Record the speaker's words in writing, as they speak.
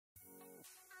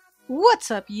What's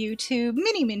up, YouTube?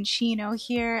 Minnie Minchino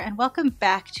here, and welcome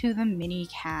back to the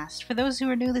Minnycast. For those who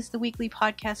are new, this is the weekly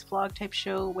podcast vlog type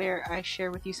show where I share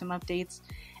with you some updates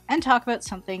and talk about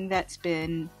something that's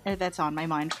on my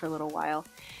mind for a little while.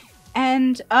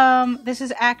 And this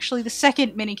is actually the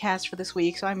second Minnycast for this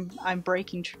week, so I'm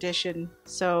breaking tradition.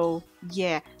 So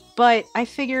yeah, but I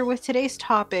figure with today's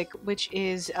topic, which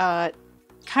is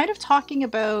kind of talking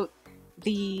about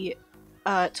the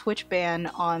Twitch ban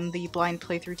on the blind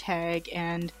playthrough tag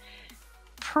and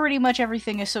pretty much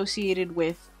everything associated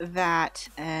with that,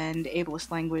 and ableist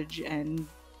language and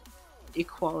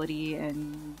equality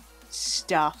and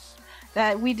stuff,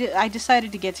 that I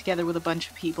decided to get together with a bunch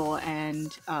of people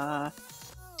and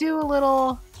do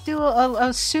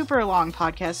a super long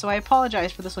podcast. So I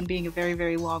apologize for this one being a very,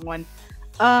 very long one.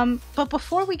 But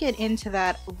before we get into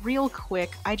that, real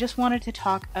quick, I just wanted to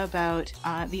talk about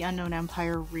the Unknown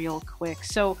Empire real quick.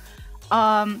 So,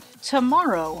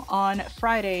 tomorrow, on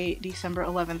Friday, December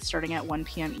 11th, starting at 1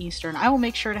 p.m. Eastern, I will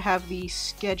make sure to have the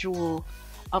schedule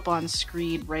up on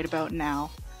screen right about now.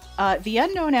 The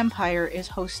Unknown Empire is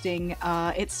hosting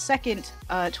its second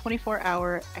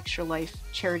 24-hour Extra Life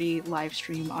charity live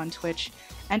stream on Twitch,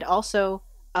 and also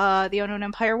the Unknown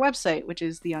Empire website, which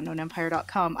is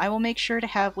theunknownempire.com. I will make sure to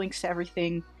have links to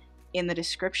everything in the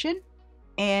description.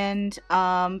 And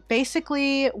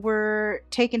basically, we're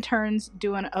taking turns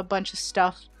doing a bunch of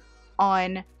stuff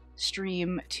on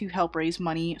stream to help raise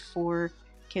money for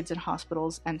kids in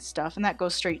hospitals and stuff. And that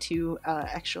goes straight to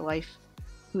Extra Life,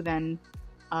 who then,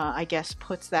 I guess,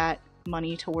 puts that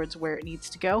money towards where it needs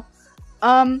to go.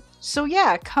 So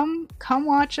yeah, come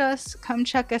watch us, come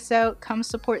check us out, come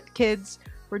support the kids.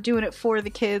 We're doing it for the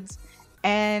kids,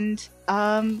 and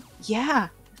yeah,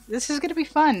 this is gonna be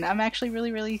fun. I'm actually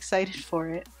really, really excited for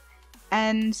it.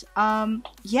 And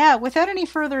yeah, without any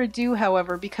further ado,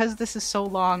 however, because this is so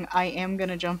long, I am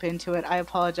gonna jump into it. I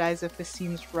apologize if this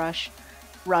seems rushed.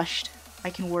 I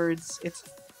can words.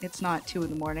 It's not 2 in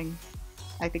the morning.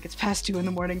 I think it's past 2 in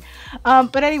the morning.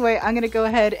 But anyway, I'm gonna go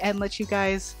ahead and let you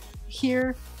guys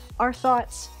hear our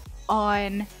thoughts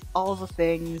on all the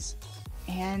things.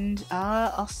 And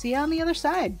I'll see you on the other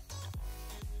side.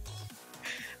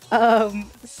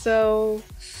 So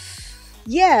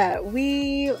yeah,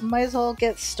 we might as well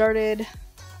get started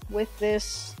with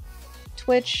this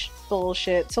Twitch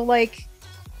bullshit. So like,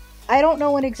 I don't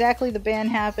know when exactly the ban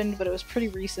happened, but it was pretty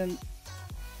recent,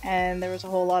 and there was a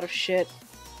whole lot of shit.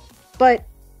 But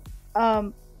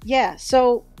yeah,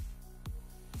 so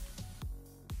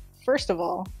first of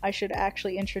all, I should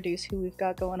actually introduce who we've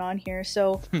got going on here.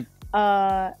 So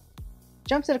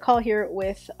jumped at a call here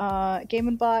with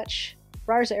GameNBotch,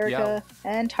 RawrzErica,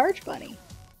 and TargeBunny.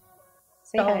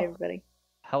 Say hi, everybody.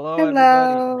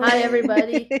 Hello. Hi,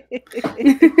 everybody.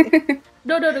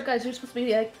 No, guys, you're supposed to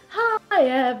be like, hi,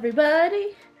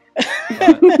 everybody.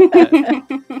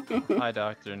 Hi,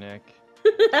 Dr. Nick.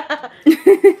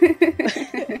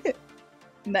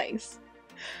 Nice.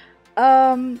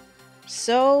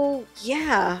 So,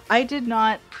 yeah, I did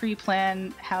not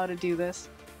pre-plan how to do this,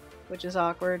 which is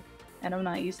awkward, and I'm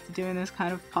not used to doing this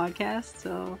kind of podcast,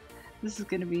 so this is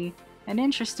gonna be an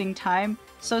interesting time.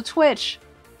 So, Twitch,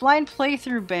 blind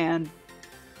playthrough ban.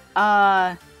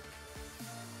 Yeah.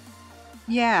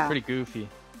 Pretty goofy.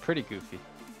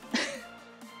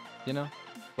 You know?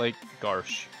 Like,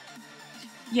 gosh.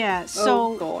 Yeah,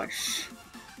 so... Oh, gosh.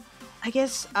 I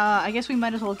guess we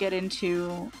might as well get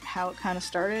into how it kind of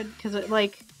started, because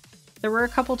there were a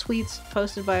couple tweets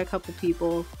posted by a couple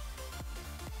people,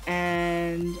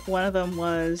 and one of them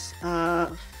was I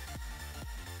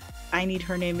need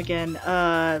her name again.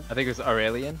 I think it was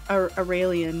Aurelian.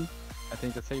 Aurelian. I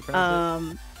think that's how you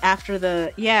pronounce it. After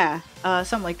the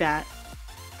something like that.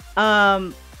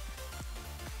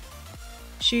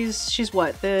 She's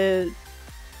what,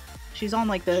 she's on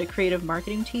like the creative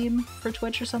marketing team for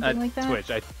Twitch or something like that. Twitch,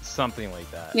 something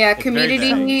like that. Yeah, it's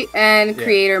community and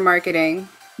creator marketing.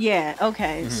 Yeah.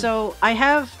 Okay. So I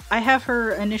have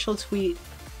her initial tweet,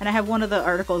 and I have one of the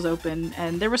articles open,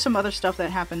 and there was some other stuff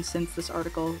that happened since this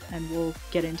article, and we'll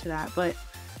get into that. But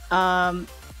I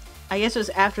guess it was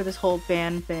after this whole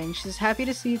ban thing. She's happy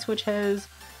to see Twitch has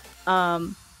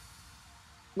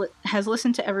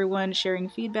listened to everyone sharing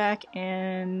feedback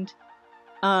and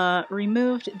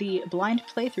removed the blind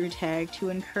playthrough tag to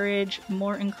encourage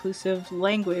more inclusive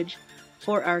language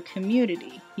for our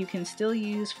community. You can still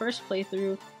use first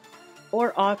playthrough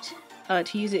or opt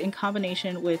to use it in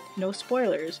combination with no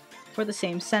spoilers for the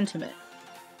same sentiment.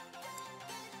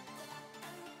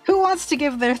 Who wants to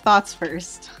give their thoughts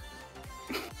first?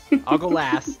 I'll go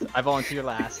last. I volunteer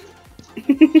last.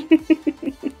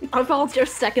 I'll volunteer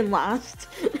second last.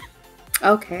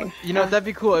 Okay. You know, that'd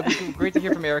be cool. It'd be great to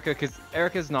hear from Erica, because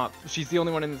Erica's not. She's the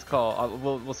only one in this call.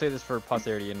 We'll say this for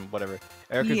posterity and whatever.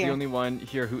 Erica's the only one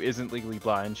here who isn't legally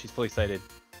blind. She's fully sighted.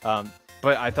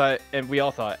 But I thought, and we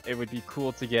all thought, it would be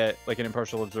cool to get like an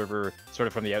impartial observer, sort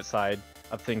of from the outside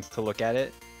of things, to look at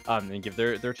it, and give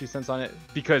their 2 cents on it,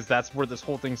 because that's where this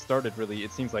whole thing started. Really,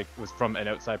 it seems like was from an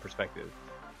outside perspective.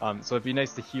 So it'd be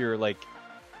nice to hear like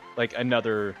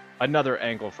another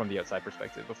angle from the outside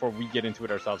perspective before we get into it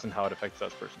ourselves and how it affects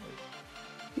us personally.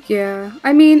 Yeah,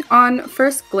 I mean, on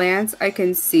first glance, I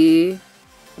can see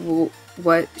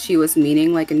what she was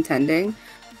meaning, like intending,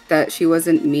 that she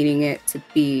wasn't meaning it to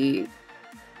be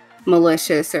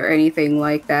malicious or anything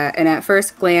like that. And at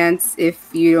first glance,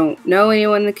 if you don't know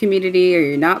anyone in the community or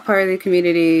you're not part of the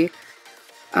community,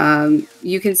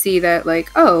 you can see that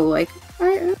like, oh, like,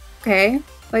 okay,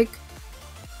 like,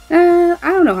 I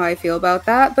don't know how I feel about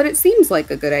that, but it seems like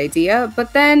a good idea.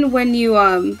 But then when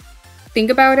you think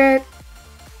about it,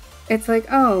 it's like,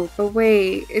 oh, but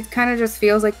wait, it kind of just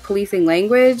feels like policing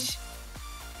language.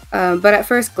 But at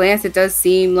first glance, it does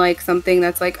seem like something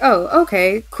that's like, oh,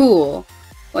 okay, cool.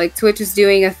 Like, Twitch is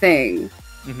doing a thing.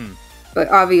 Mm-hmm. But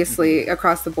obviously,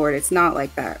 across the board, it's not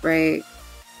like that, right?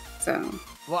 So...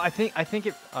 Well, I think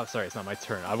it... Oh, sorry, it's not my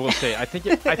turn. I will say, I think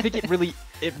it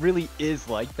really is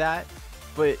like that.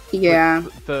 But yeah,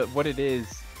 what it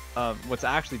is, what's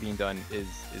actually being done is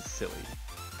silly.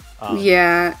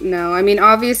 Yeah, no, I mean,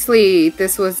 obviously,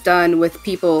 this was done with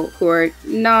people who are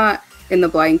not in the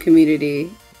blind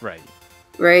community. Right.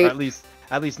 Right. At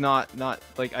least not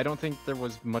like, I don't think there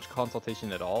was much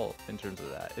consultation at all in terms of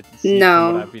that. It's no.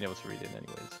 from what I've been able to read it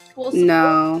anyways. Well,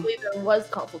 no. There was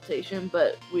consultation,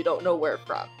 but we don't know where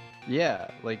from. Yeah,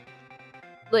 like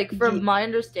from my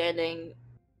understanding,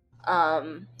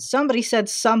 somebody said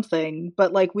something,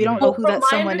 but like we don't know who that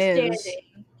someone is.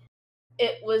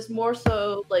 It was more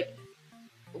so like,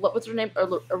 what's her name?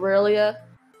 Aurelia?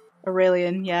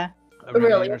 Aurelian, yeah.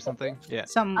 Aurelian or something? Yeah.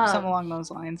 Some along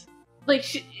those lines. Like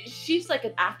she's like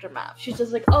an aftermath. She's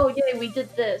just like, oh yeah, we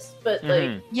did this, but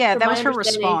like yeah, that was her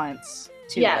response.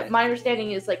 My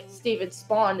understanding is like Steven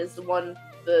Spawn is the one,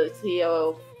 the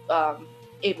CEO of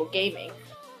Able Gaming,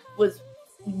 was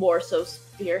more so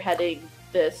spearheading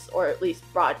this, or at least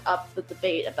brought up the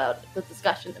debate about the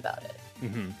discussion about it.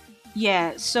 Mm-hmm.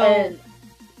 Yeah. So.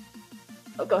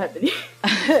 Oh, go ahead, Minnie.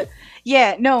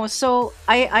 Yeah. No. So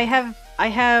I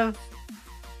have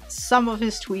some of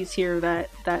his tweets here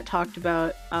that talked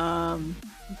about,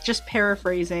 just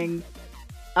paraphrasing,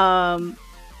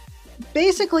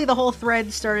 basically the whole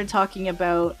thread started talking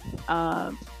about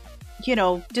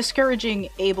discouraging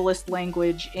ableist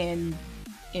language in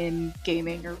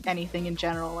gaming or anything in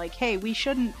general. Like, hey, we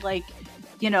shouldn't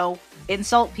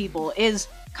insult people, is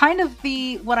kind of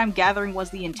what I'm gathering was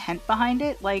the intent behind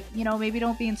it. Like, maybe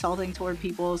don't be insulting toward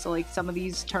people. So like some of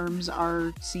these terms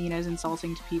are seen as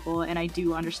insulting to people, and I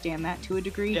do understand that to a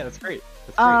degree. Yeah, that's great.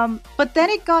 But then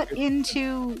it got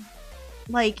into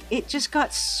like, it just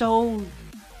got so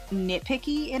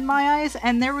nitpicky in my eyes,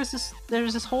 and there was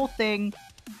this whole thing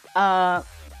that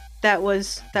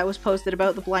was posted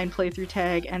about the blind playthrough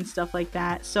tag and stuff like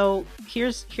that. So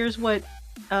here's what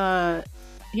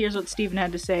Steven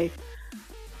had to say.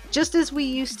 Just as we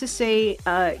used to say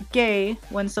gay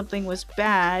when something was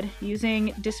bad,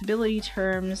 using disability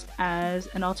terms as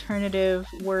an alternative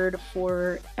word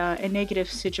for a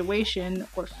negative situation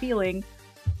or feeling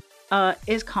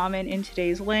is common in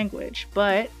today's language.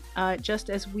 But just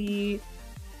as we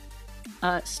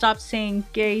stopped saying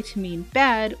gay to mean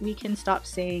bad, we can stop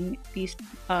saying these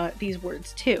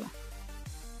words too.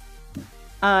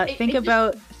 Think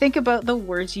about the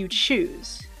words you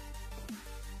choose.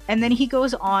 And then he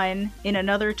goes on in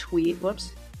another tweet.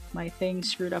 Whoops, my thing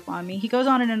screwed up on me. He goes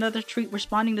on in another tweet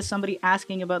responding to somebody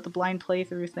asking about the blind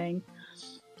playthrough thing.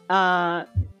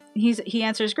 He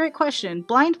answers, great question.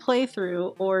 Blind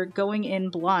playthrough, or going in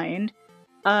blind,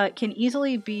 can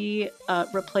easily be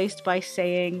replaced by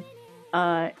saying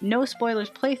no spoilers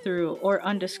playthrough, or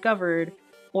undiscovered,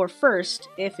 or first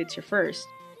if it's your first.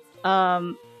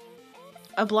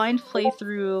 A blind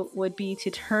playthrough would be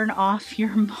to turn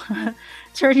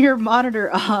your monitor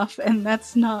off, and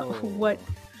that's not what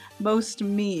most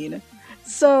mean.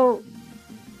 So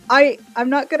I'm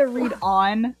not gonna read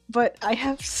on, but I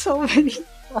have so many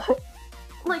thoughts.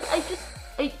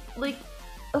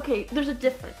 Okay, there's a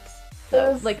difference.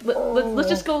 So, let's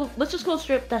just go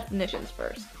straight definitions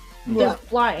first. Yeah. There's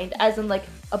blind, as in like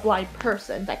a blind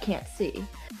person that can't see,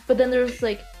 but then there's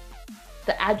like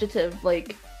the adjective,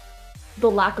 like the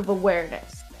lack of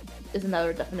awareness is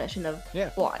another definition of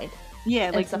blind.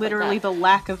 Yeah, like literally the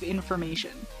lack of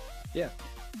information. Yeah.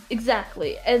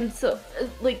 Exactly. And so,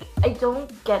 like, I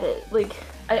don't get it. Like,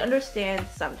 I understand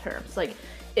some terms. Like,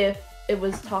 if it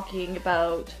was talking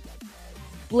about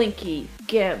Blinky,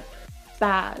 Gimp,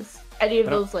 Spaz, any of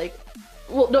those, like,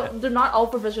 well, no, they're not all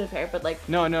for visually impaired, but like...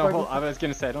 No, I was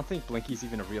gonna say, I don't think Blinky's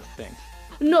even a real thing.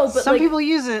 No, but some like, people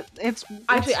use it. It's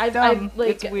actually, dumb. like,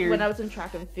 it's weird. when I was in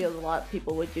track and field, a lot of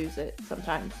people would use it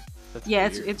sometimes. That's yeah,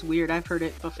 weird. it's weird. I've heard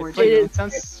it before It's too. like, it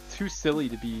sounds too silly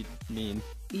to be mean.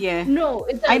 Yeah. No,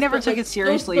 it does, I never but, took like, it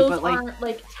seriously, those but like aren't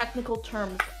like technical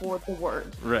terms for the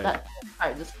word Right. that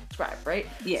I described, right?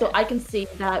 Yeah. So I can see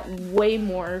that way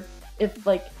more if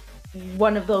like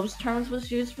one of those terms was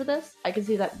used for this. I can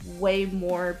see that way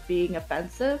more being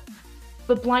offensive.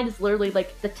 But blind is literally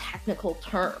like the technical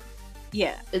term.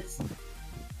 yeah. It's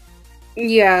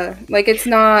Yeah, like it's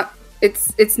not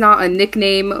a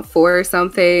nickname for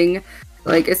something.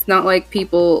 Like it's not like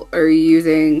people are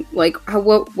using like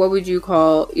what would you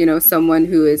call, you know, someone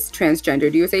who is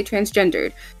transgendered? You would say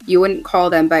transgendered. You wouldn't call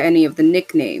them by any of the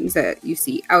nicknames that you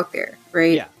see out there,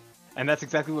 right? Yeah. And that's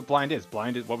exactly what blind is.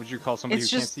 Blind is, what would you call somebody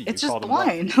It's who just can't see? it's You just call them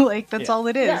blind. Like that's Yeah. all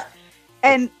it is. Yeah.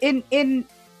 And in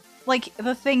like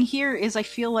the thing here is I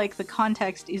feel like the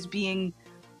context is being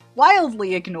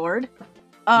wildly ignored.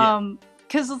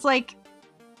 Cuz it's like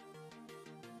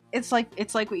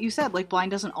what you said, like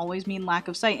blind doesn't always mean lack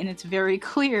of sight, and it's very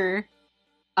clear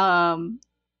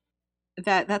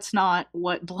that that's not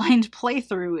what blind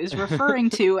playthrough is referring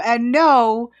to. And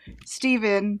no,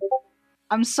 Steven,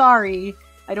 I'm sorry.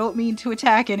 I don't mean to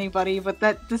attack anybody, but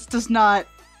this does not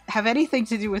have anything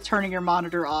to do with turning your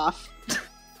monitor off.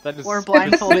 That is Or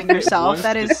blindfolding specific- yourself. one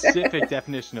That is- specific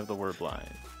definition of the word blind.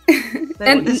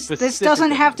 And This specific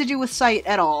doesn't have to definition. do with sight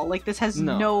at all. Like this has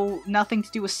No. nothing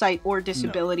to do with sight or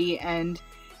disability. And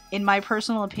in my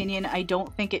personal opinion, I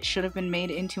don't think it should have been made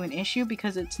into an issue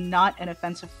because it's not an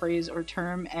offensive phrase or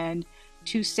term. And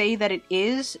to say that it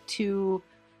is to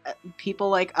people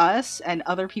like us and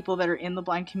other people that are in the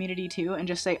blind community too, and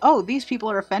just say, oh, these people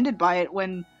are offended by it,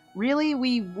 when really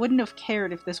we wouldn't have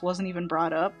cared if this wasn't even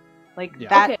brought up. Like Yeah.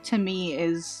 that Okay. to me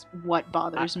is what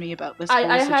bothers me about this whole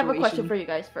I situation. have a question for you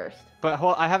guys first. But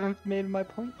hold, I haven't made my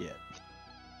point yet.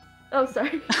 Oh,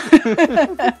 sorry.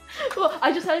 Well,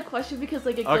 I just had a question because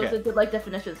like it goes Okay. into like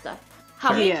definition stuff. How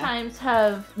Sure. many Yeah. times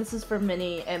have this is for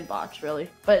Minnie and Botch really,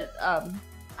 but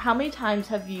how many times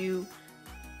have you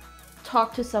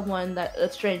talked to someone a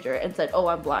stranger and said, "Oh,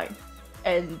 I'm blind,"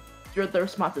 and the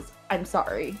response is, "I'm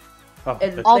sorry." Oh, And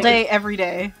that's- all like, day, every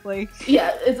day. Like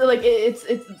Yeah, it's like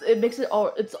it makes it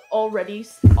all it's already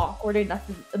awkward enough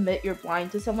to admit you're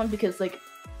blind to someone because like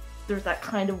there's that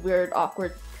kind of weird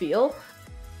awkward feel.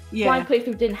 yeah. Blind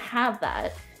playthrough didn't have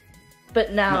that,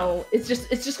 but now it's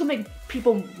just gonna make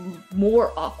people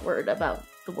more awkward about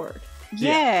the word.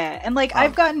 Yeah, and like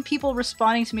I've gotten people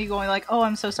responding to me going like, "Oh,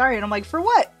 I'm so sorry," and I'm like, "For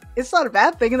what? It's not a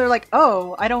bad thing." And they're like,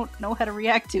 "Oh, I don't know how to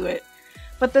react to it."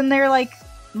 But then they're like,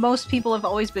 most people have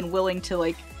always been willing to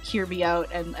like hear me out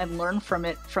and learn from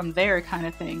it from there kind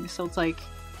of thing. So it's like,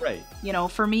 right. you know,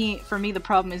 for me the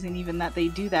problem isn't even that they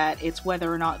do that, it's whether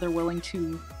or not they're willing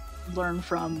to learn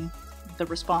from the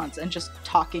response and just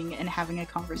talking and having a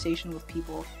conversation with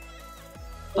people.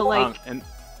 But like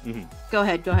mhm. go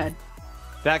ahead.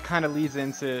 That kind of leads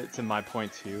into my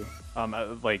point too.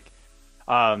 My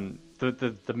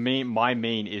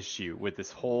main issue with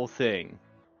this whole thing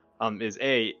is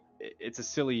it's a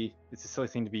silly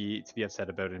thing to be upset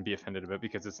about and be offended about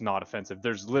because it's not offensive.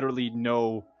 There's literally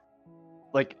no,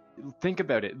 like, think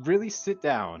about it. Really sit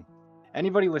down.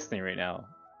 Anybody listening right now,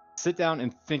 sit down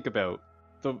and think about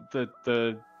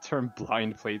the term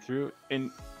blind playthrough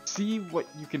and see what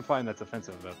you can find that's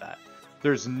offensive about that.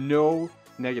 There's no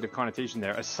negative connotation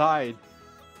there aside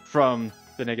from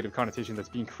the negative connotation that's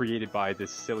being created by this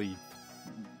silly,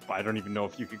 I don't even know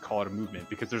if you could call it a movement,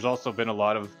 because there's also been a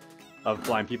lot of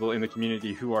blind people in the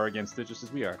community who are against it just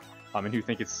as we are, and who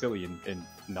think it's silly and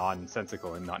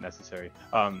nonsensical and not necessary.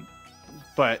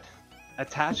 But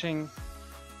attaching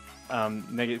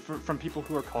negative from people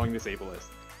who are calling this ableist,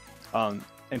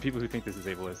 and people who think this is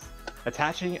ableist,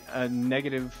 attaching a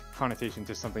negative connotation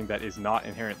to something that is not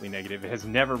inherently negative, it has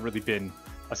never really been,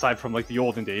 aside from like the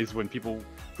olden days when people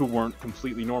who weren't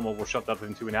completely normal were shoved up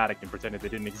into an attic and pretended they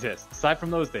didn't exist. Aside from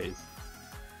those days,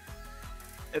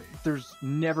 there's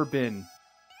never been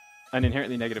an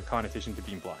inherently negative connotation to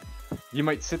being blind. You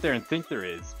might sit there and think there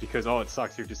is because, oh, it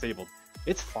sucks, you're disabled.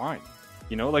 It's fine.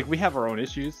 You know, like, we have our own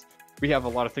issues. We have a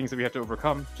lot of things that we have to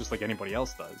overcome, just like anybody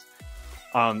else does.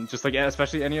 Just like,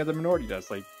 especially any other minority does.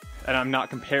 Like, and I'm not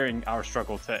comparing our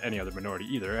struggle to any other minority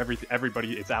either.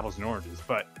 Everybody, it's apples and oranges.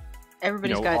 But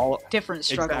Everybody's you know, got different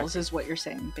struggles, exactly. is what you're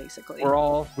saying, basically. We're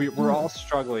all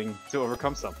struggling to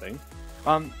overcome something,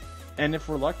 and if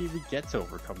we're lucky, we get to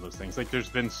overcome those things. Like, there's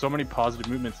been so many positive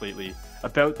movements lately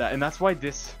about that, and that's why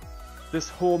this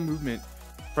whole movement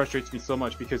frustrates me so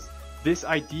much, because this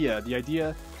idea, the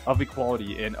idea of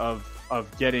equality and of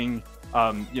getting,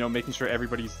 you know, making sure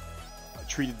everybody's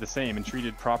treated the same and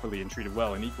treated properly and treated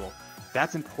well and equal,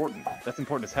 that's important. That's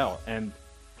important as hell. And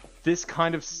this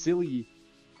kind of silly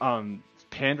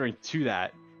pandering to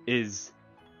that is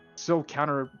so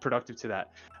counterproductive to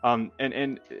that.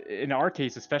 And in our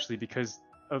case, especially because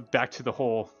of, back to the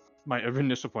whole, my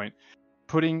initial point,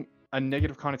 putting a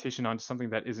negative connotation onto something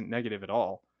that isn't negative at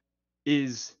all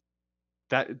is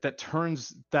that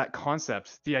turns that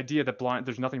concept, the idea that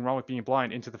there's nothing wrong with being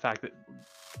blind, into the fact that,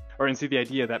 or into the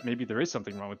idea that maybe there is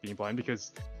something wrong with being blind,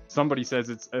 because somebody says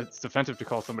it's offensive to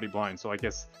call somebody blind. So I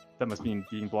guess that must mean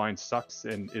being blind sucks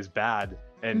and is bad,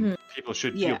 and people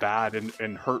should feel bad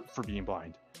and hurt for being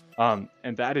blind.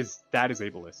 And that is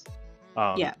ableist.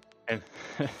 And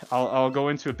I'll go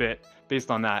into a bit based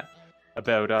on that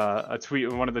about a tweet,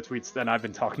 one of the tweets that I've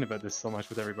been talking about this so much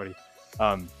with everybody.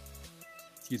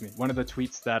 Excuse me, one of the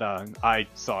tweets that I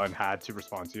saw and had to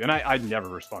respond to, and I never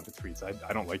respond to tweets.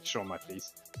 I don't like showing my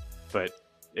face, but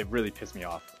it really pissed me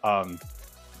off.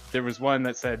 There was one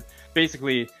that said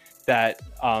basically that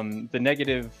the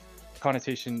negative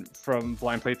connotation from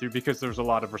blind playthrough, because there's a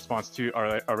lot of response to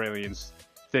our aliens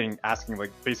thing, asking,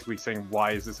 like, basically saying,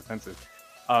 why is this offensive?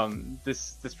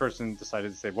 This person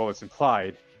decided to say, well, it's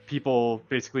implied. People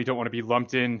basically don't want to be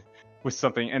lumped in with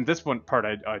something, and this one part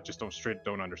I just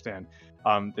don't understand.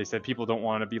 They said people don't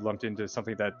want to be lumped into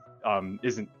something that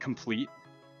isn't complete,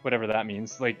 whatever that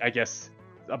means. Like, I guess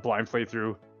a blind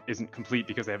playthrough isn't complete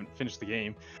because they haven't finished the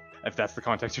game, if that's the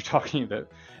context you're talking about.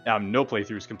 No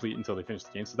playthrough is complete until they finish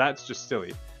the game, so that's just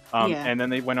silly. And then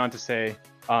they went on to say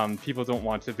people don't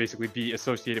want to basically be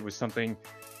associated with something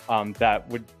that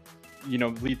would, you know,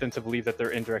 lead them to believe that they're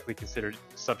indirectly considered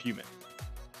subhuman.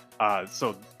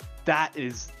 So that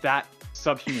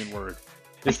subhuman word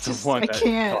is the one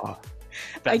that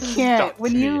I can't.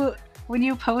 When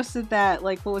you posted that,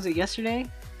 like, what was it, yesterday?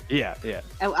 Yeah.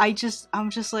 I'm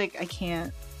just like, I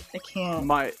can't.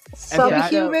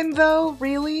 Subhuman, though,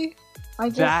 really?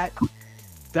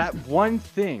 That one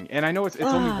thing, and I know it's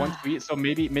only one tweet, so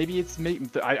maybe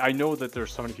I know that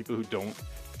there's so many people who don't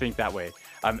think that way.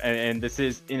 And this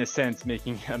is, in a sense,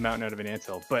 making a mountain out of an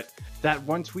anthill. But that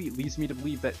one tweet leads me to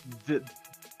believe that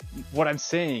what I'm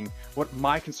saying, what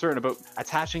my concern about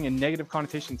attaching a negative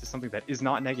connotation to something that is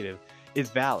not negative, is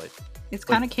valid. It's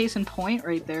kind of case in point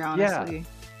right there, honestly.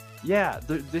 Yeah.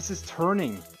 This is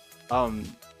turning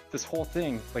this whole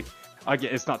thing, like,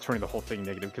 again, it's not turning the whole thing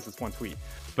negative because it's one tweet,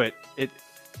 but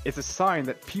it's a sign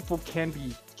that people can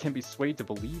be swayed to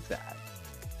believe that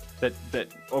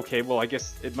okay, well, I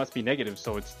guess it must be negative,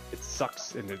 so it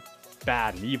sucks and it's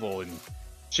bad and evil and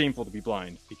shameful to be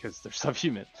blind because they're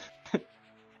subhuman.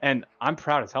 And I'm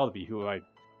proud as hell to be who I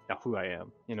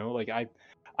am. You know, like,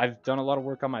 I've done a lot of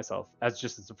work on myself as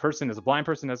a person, as a blind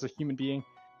person, as a human being.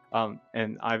 And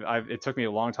it took me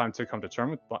a long time to come to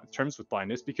terms with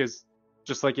blindness, because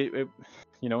just like it,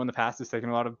 you know, in the past, it's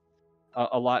taken a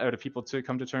lot out of people to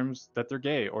come to terms that they're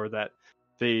gay, or that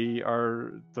they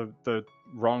are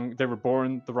they were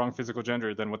born the wrong physical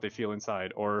gender than what they feel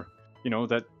inside, or, you know,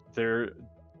 that they're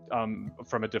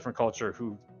from a different culture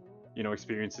who, you know,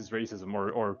 experiences racism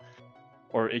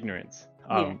or ignorance.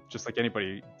 Just like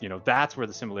anybody, you know, that's where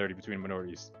the similarity between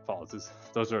minorities falls.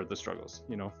 Those are the struggles,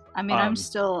 you know. I mean, I'm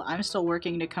still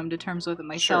working to come to terms with it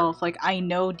myself. Sure. Like, I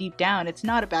know deep down it's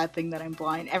not a bad thing that I'm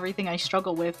blind. Everything I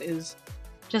struggle with is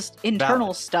just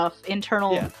internal stuff,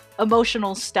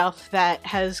 emotional stuff that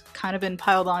has kind of been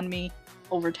piled on me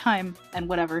over time and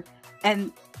whatever.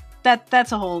 And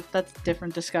that's a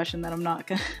different discussion that I'm not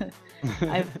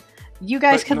gonna. You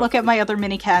guys can look at my other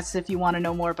minicasts if you want to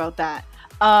know more about that.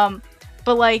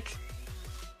 But, like,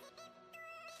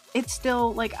 it's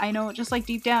still, like, I know, just, like,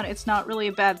 deep down, it's not really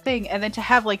a bad thing. And then to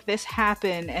have, like, this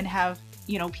happen and have,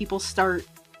 you know, people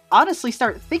honestly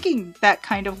start thinking that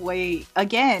kind of way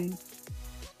again,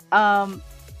 it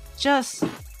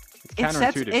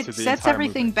sets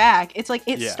everything back. It's like,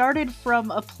 it started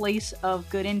from a place of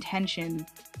good intention,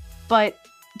 but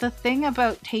the thing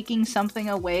about taking something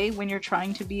away when you're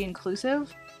trying to be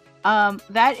inclusive,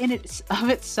 that in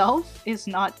itself is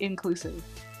not inclusive.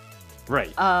 Right,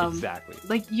 exactly.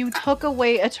 Like, you took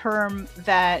away a term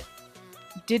that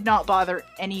did not bother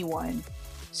anyone.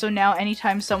 So now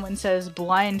anytime someone says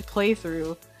blind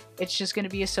playthrough, it's just going to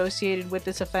be associated with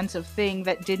this offensive thing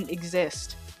that didn't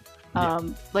exist.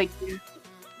 Like,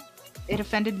 it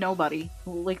offended nobody.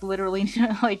 Like literally,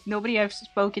 like nobody I've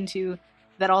spoken to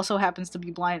that also happens to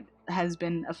be blind has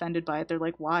been offended by it. They're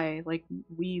like, why? Like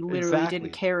we literally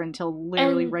didn't care until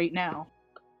literally right now.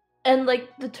 And like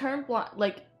the term blind,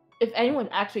 like if anyone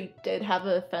actually did have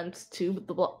an offense to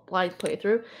the blind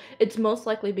playthrough, it's most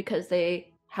likely because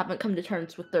they haven't come to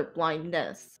terms with their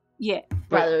blindness. Yeah.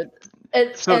 Rather.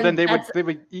 Then they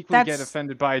would equally get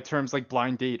offended by terms like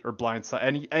blind date or blind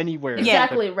side anywhere.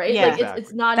 Exactly, right? Yeah. Like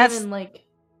it's not even like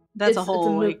that's a whole it's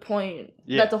a moot like, point.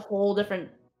 Yeah. That's a whole different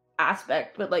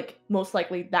aspect, but like most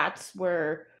likely that's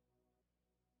where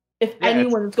if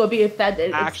anyone's going to be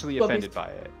offended, actually offended by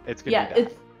it, it's going to be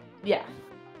that. Yeah.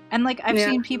 And like I've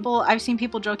seen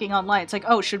people joking online. It's like,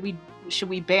 oh, should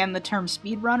we ban the term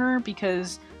speedrunner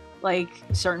because like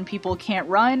certain people can't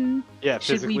run? Yeah,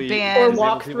 should we ban or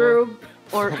walk through?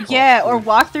 Or or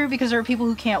walk through because there are people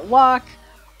who can't walk.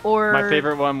 Or my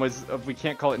favorite one was we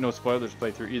can't call it no spoilers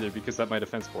playthrough either because that might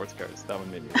offend sports cars. That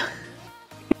one made me.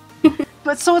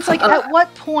 But so it's like at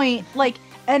what point like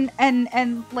and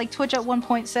like Twitch at one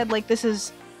point said like this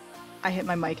is I hit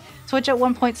my mic. Twitch at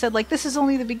one point said like this is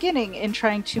only the beginning in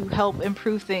trying to help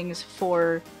improve things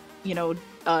for, you know,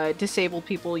 disabled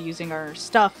people using our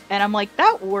stuff, and I'm like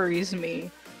that worries me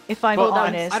if I'm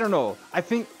honest. I don't know. I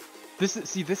think this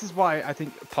is why I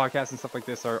think podcasts and stuff like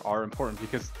this are important,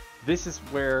 because this is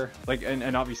where like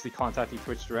and obviously contacting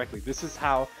Twitch directly. This is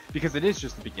how, because it is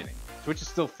just the beginning. Twitch is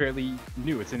still fairly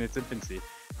new. It's in its infancy.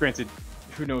 Granted,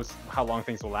 who knows how long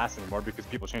things will last anymore because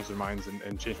people change their minds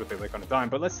and change what they like on a dime.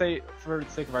 But let's say, for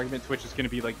the sake of argument, Twitch is going to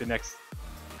be like the next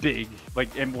big, like,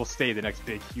 and will stay the next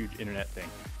big, huge internet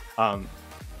thing.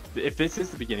 If this is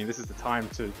the beginning, this is the time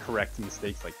to correct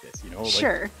mistakes like this, you know? Like,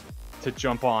 sure. To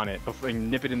jump on it, before,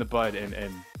 and nip it in the bud,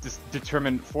 and just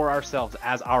determine for ourselves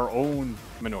as our own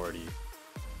minority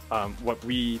what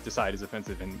we decide is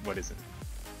offensive and what isn't.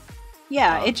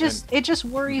 Yeah, it just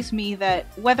worries me that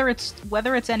whether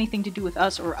it's anything to do with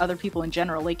us or other people in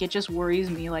general, like it just worries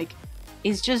me like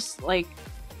is just like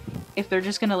if they're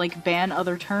just gonna like ban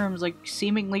other terms like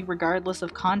seemingly regardless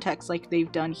of context like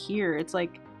they've done here, it's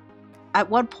like at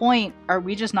what point are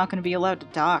we just not gonna be allowed to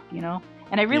dock, you know?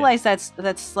 And I realize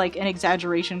that's like an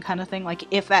exaggeration kind of thing. Like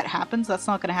if that happens, that's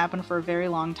not gonna happen for a very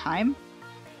long time,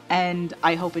 and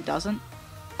I hope it doesn't.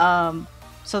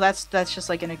 So that's just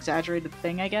like an exaggerated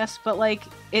thing, I guess. But like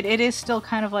it is still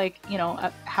kind of like, you know,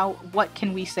 what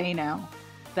can we say now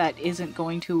that isn't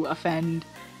going to offend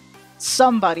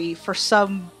somebody for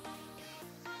some,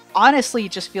 honestly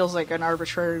it just feels like an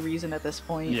arbitrary reason at this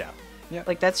point. Yeah.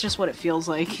 Like that's just what it feels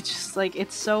like. It's just like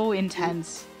it's so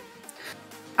intense.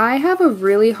 I have a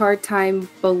really hard time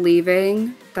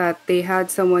believing that they had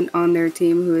someone on their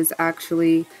team who is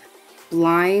actually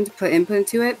blind put input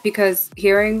into it, because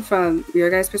hearing from your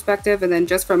guys' perspective and then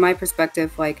just from my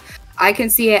perspective, like I can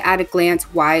see it at a glance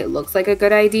why it looks like a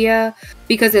good idea,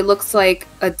 because it looks like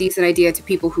a decent idea to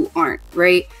people who aren't,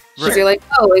 right? Because you're like,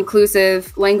 oh,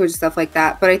 inclusive language, stuff like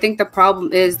that. But I think the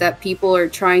problem is that people are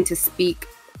trying to speak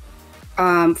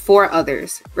for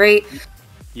others, right?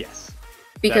 Yes.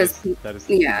 Because that is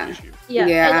the issue. Yeah.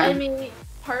 And I mean,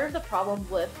 part of the problem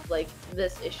with like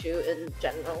this issue in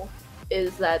general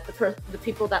is that the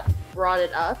people that brought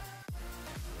it up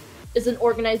is an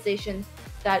organization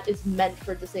that is meant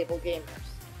for disabled gamers.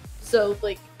 So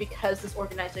like because this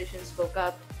organization spoke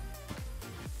up,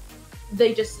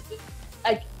 they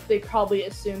probably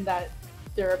assume that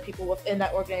there are people within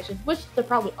that organization, which there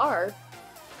probably are,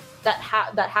 that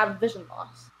have vision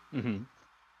loss. Mm-hmm.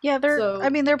 Yeah,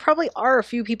 there probably are a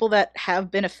few people that have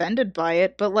been offended by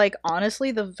it, but like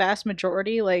honestly, the vast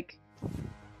majority, like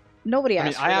nobody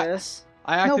asked for this.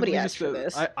 Nobody asked for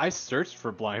this. I searched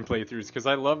for blind playthroughs because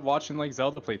I love watching like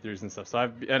Zelda playthroughs and stuff. So I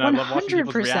love watching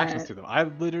people's reactions to them.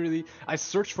 I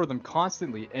searched for them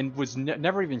constantly and was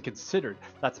never even considered.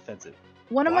 That's offensive.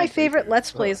 One of my favorite Let's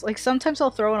Plays, like sometimes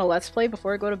I'll throw in a Let's Play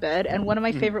before I go to bed, and one of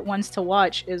my favorite ones to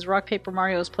watch is Rock Paper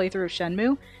Mario's playthrough of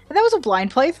Shenmue, and that was a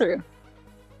blind playthrough.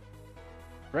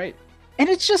 Right. And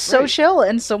it's just so chill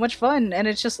and so much fun, and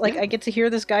it's just like I get to hear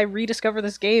this guy rediscover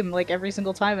this game like every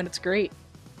single time, and it's great.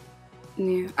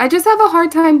 Yeah, I just have a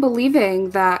hard time believing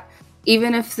that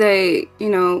even if they, you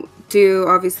know, do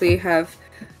obviously have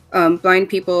blind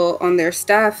people on their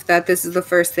staff, that this is the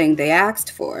first thing they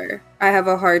asked for. I have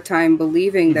a hard time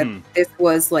believing that this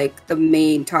was like the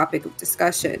main topic of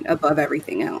discussion above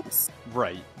everything else.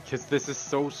 Right. Because this is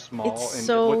so small it's and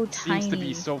so what tiny. seems to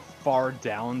be so far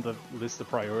down the list of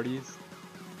priorities,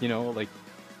 you know, like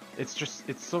it's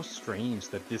so strange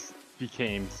that this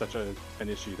became such an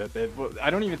issue that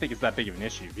I don't even think it's that big of an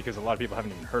issue because a lot of people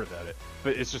haven't even heard about it.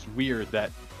 But it's just weird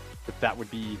that that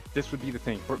would be this would be the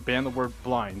thing. Ban the word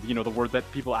blind. You know, the word that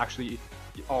people actually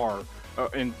are,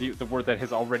 and the word that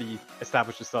has already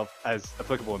established itself as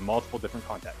applicable in multiple different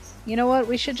contexts. You know what?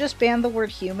 We should just ban the word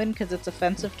human because it's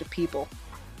offensive to people.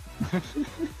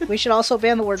 We should also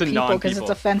ban the word people because it's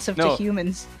offensive to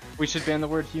humans. We should ban the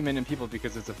word human and people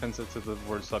because it's offensive to the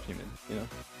word subhuman, you know?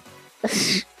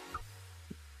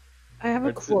 I have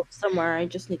a quote somewhere, I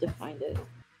just need to find it.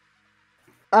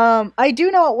 I do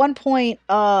know at one point,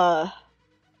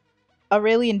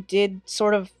 Aurelian did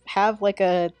sort of have like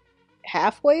a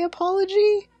halfway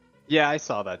apology. Yeah, I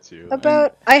saw that too.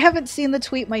 I haven't seen the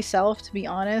tweet myself, to be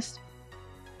honest.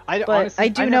 Honestly,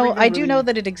 I do know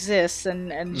that it exists,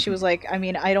 and she was like, I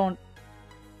mean,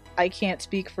 I can't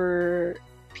speak for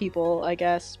people, I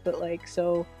guess, but like,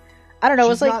 so I don't know. It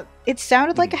was like it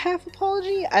sounded like a half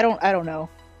apology. I don't know.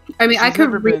 I mean, I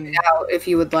could read it out if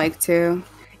you would like to.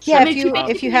 Yeah, I mean,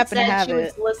 if you happen to have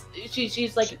it.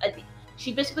 She's like,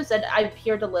 she basically said, "I'm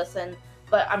here to listen,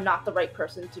 but I'm not the right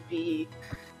person to be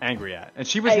angry at." And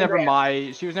she was never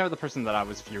the person that I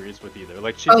was furious with either.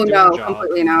 Like, she's doing her job.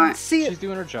 Completely not. See, she's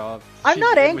doing her job. I'm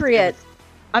not angry at.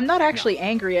 I'm not actually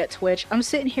angry at Twitch. I'm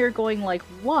sitting here going like,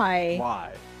 why?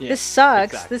 Why? Yeah, this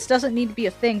sucks. Exactly. This doesn't need to be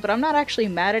a thing. But I'm not actually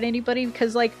mad at anybody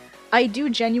because like I do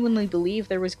genuinely believe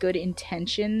there was good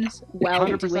intentions while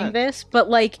 100%. doing this. But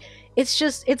like it's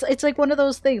just it's like one of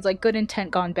those things, like good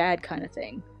intent gone bad kind of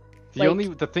thing.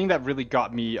 The thing that really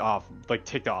got me off, like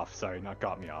ticked off, sorry, not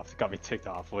got me off, got me ticked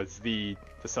off was the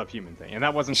subhuman thing, and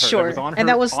that wasn't her. Sure, that was on her, and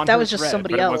that was thread, just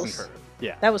somebody else. It wasn't her.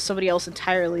 Yeah, that was somebody else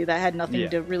entirely. That had nothing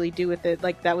to really do with it.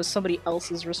 Like that was somebody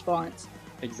else's response.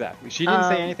 Exactly. She didn't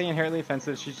say anything inherently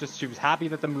offensive. She was happy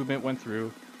that the movement went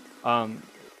through. And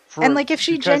like if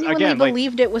she genuinely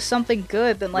believed it was something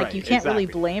good, then like you can't really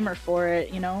blame her for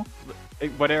it, you know.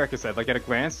 What Erica said, like at a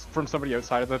glance from somebody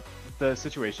outside of the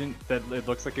situation, that it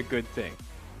looks like a good thing.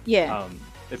 Yeah.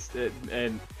 It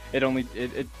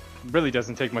really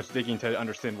doesn't take much digging to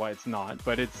understand why it's not,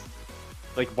 but it's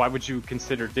like, why would you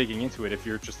consider digging into it if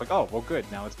you're just like, oh, well, good,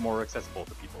 now it's more accessible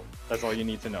to people. That's all you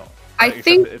need to know. I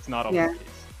think it's not always the case.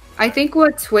 I think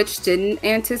what Twitch didn't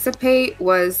anticipate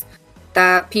was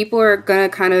that people are gonna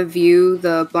kind of view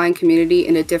the blind community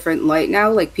in a different light now.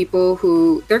 Like there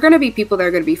are gonna be people that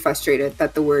are gonna be frustrated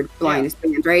that the word blind is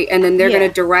banned, right? And then they're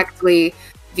gonna directly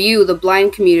view the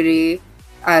blind community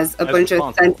as a bunch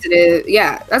of sensitive,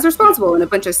 as responsible, and a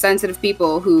bunch of sensitive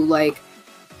people who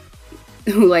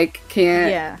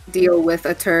can't deal with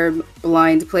a term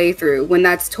blind playthrough, when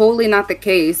that's totally not the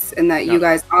case, and that you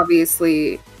guys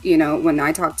obviously, you know, when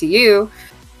I talk to you,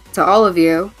 to all of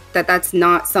you, that's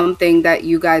not something that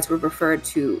you guys were preferred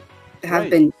to have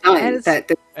been done. That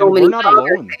there's so many. We're not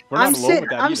alone. We're not alone with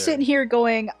that I'm sitting here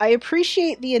going, I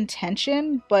appreciate the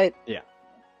intention, but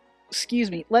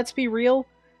excuse me, let's be real.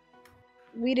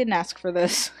 We didn't ask for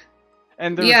this.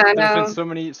 And there's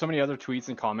been so many other tweets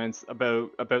and comments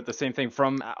about the same thing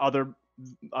from other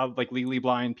like legally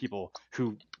blind people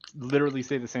who literally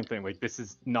say the same thing. Like, this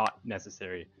is not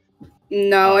necessary.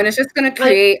 No, and it's just going to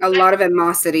create a lot of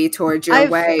animosity towards your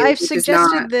way. I've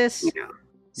suggested this. You know,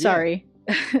 sorry.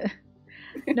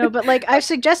 No, but like I've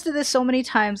suggested this so many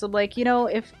times. I'm like, you know,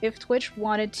 if Twitch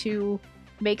wanted to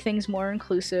make things more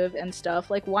inclusive and stuff,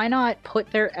 like why not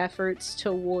put their efforts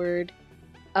toward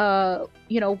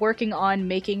you know, working on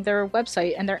making their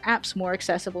website and their apps more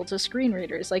accessible to screen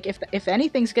readers. Like if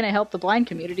anything's going to help the blind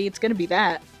community, it's going to be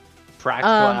that practical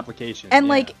application.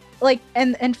 And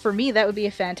and for me that would be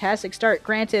a fantastic start.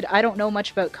 Granted, I don't know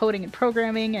much about coding and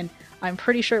programming, and I'm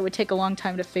pretty sure it would take a long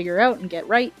time to figure out and get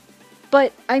right.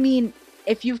 But I mean,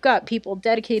 if you've got people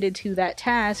dedicated to that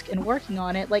task and working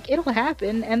on it, like it'll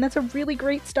happen, and that's a really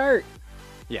great start.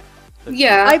 Yeah.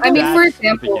 I mean, for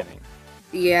example.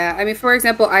 Yeah, I mean, for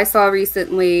example, I saw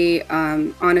recently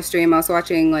on a stream, I was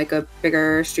watching like a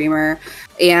bigger streamer,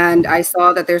 and I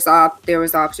saw that there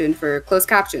was option for closed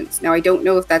captions. Now, I don't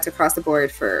know if that's across the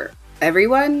board for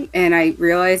everyone, and I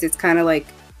realize it's kind of like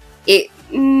it's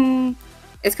kind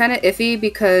of iffy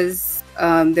because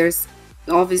there's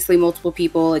obviously multiple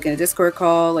people like in a Discord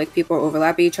call, like people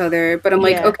overlap each other. But I'm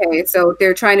like, okay, so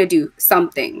they're trying to do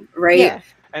something, right? Yeah,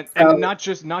 and not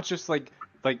just like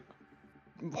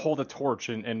hold a torch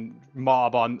and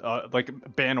mob on like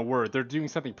ban a word. They're doing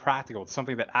something practical,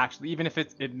 something that actually, even if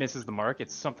it misses the mark,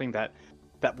 it's something that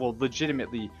will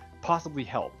legitimately possibly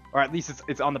help, or at least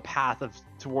it's on the path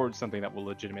towards something that will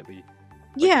legitimately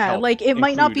like it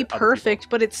might not be perfect,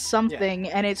 but it's something,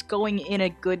 and it's going in a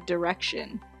good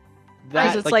direction.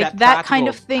 Because it's like that kind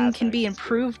of thing can be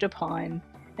improved upon,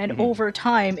 and over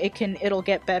time it'll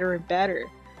get better and better.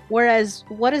 Whereas,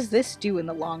 what does this do in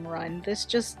the long run? This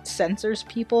just censors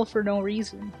people for no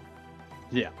reason.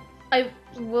 Yeah. I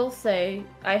will say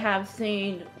I have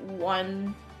seen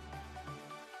one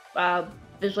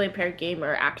visually impaired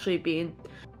gamer actually being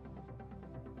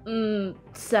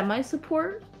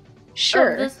semi-support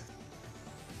Sure. of this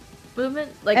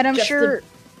movement. Like, and I'm just sure.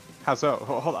 How so?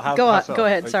 Hold on. Go how on. so? Go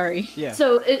ahead. Like, Sorry. Yeah.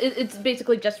 So it's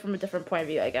basically just from a different point of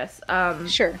view, I guess.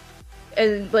 Sure.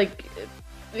 And like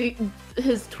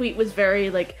his tweet was very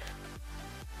like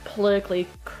politically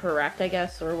correct, I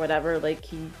guess, or whatever. Like,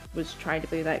 he was trying to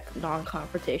be like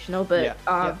non-confrontational, but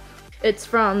it's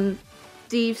from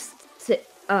Steve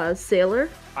Sailor.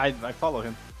 I follow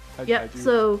him. I do.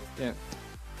 So Yeah.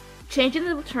 changing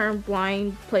the term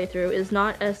blind playthrough is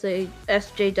not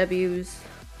SJW's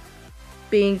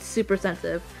being super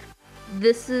sensitive.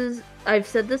 I've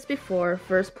said this before,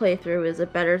 first playthrough is a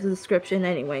better description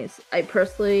anyways. I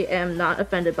personally am not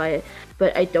offended by it,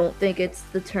 but I don't think it's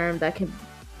the term that can...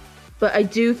 But I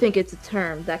do think it's a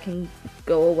term that can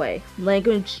go away.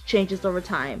 Language changes over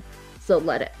time, so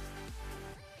let it.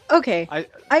 Okay.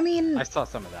 I mean, I saw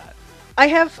some of that. I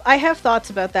have thoughts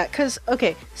about that, because,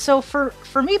 okay, so for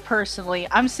me personally,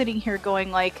 I'm sitting here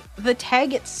going, like, the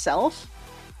tag itself,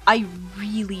 I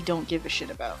really don't give a shit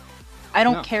about. I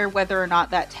don't care whether or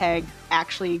not that tag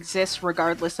actually exists,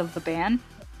 regardless of the ban.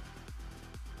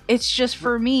 It's just,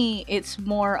 for me, it's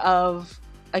more of,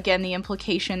 again, the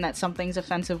implication that something's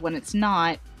offensive when it's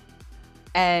not.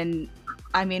 And,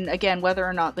 I mean, again, whether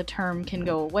or not the term can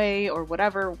go away or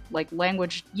whatever, like,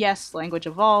 language, yes, language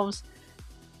evolves.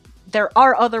 There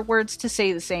are other words to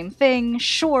say the same thing,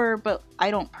 sure, but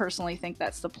I don't personally think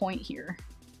that's the point here.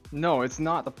 No, it's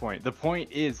not the point. The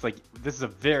point is, like, this is a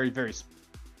very, very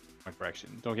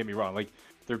correction. Don't get me wrong. Like,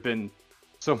 there have been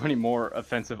so many more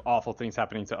offensive, awful things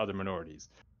happening to other minorities.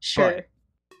 Sure. But,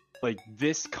 like,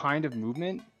 this kind of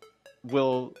movement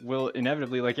will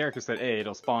inevitably, like Erica said, A,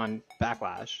 it'll spawn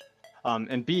backlash,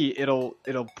 and B, it'll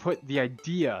put the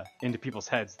idea into people's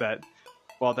heads that,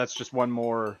 well, that's just one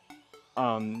more,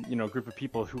 group of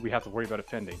people who we have to worry about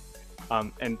offending.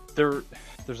 And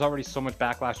there's already so much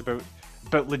backlash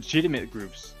about legitimate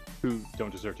groups who don't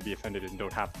deserve to be offended and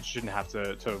shouldn't have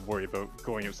to worry about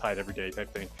going outside every day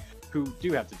type thing, who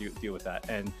do have to deal with that.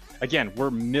 And again,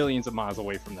 we're millions of miles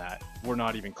away from that. We're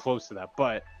not even close to that.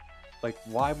 But, like,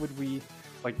 why would we?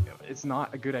 Like, it's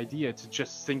not a good idea to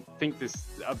just think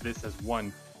of this as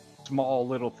one small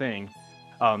little thing,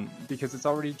 because it's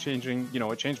already changing.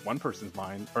 It changed one person's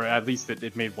mind, or at least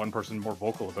it made one person more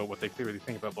vocal about what they clearly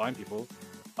think about blind people,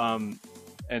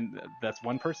 and that's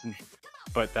one person.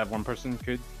 But that one person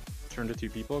could turn to 2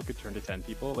 people, could turn to 10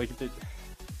 people. Like,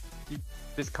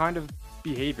 this kind of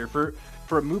behavior for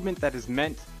a movement that is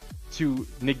meant to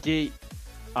negate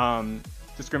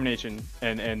discrimination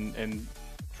and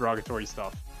derogatory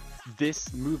stuff.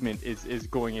 This movement is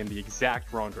going in the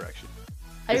exact wrong direction.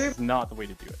 This is not the way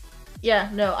to do it. Yeah,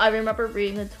 no, I remember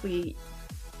reading a tweet,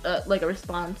 like a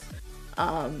response,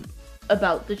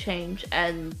 about the change,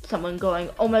 and someone going,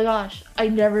 "Oh my gosh, I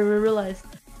never realized.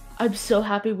 I'm so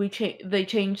happy they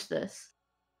changed this."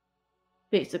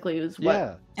 Basically, it was what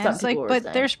some and it's like, people were but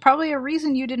saying. there's probably a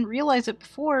reason you didn't realize it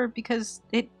before, because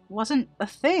it wasn't a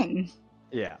thing.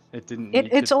 Yeah, it didn't.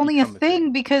 It's only a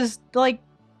thing because, like,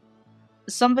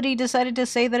 somebody decided to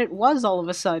say that it was all of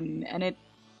a sudden, and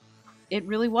it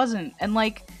really wasn't. And,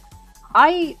 like,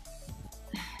 I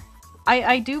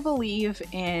do believe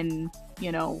in,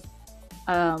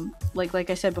 like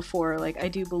I said before, like, I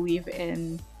do believe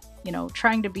in,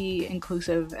 trying to be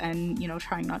inclusive and,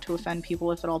 trying not to offend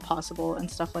people if at all possible and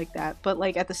stuff like that. But,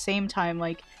 like, at the same time,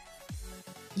 like,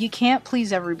 you can't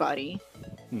please everybody,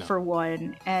 for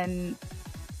one, and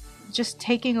just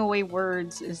taking away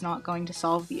words is not going to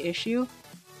solve the issue.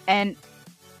 And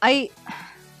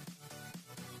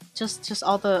just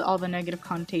all the negative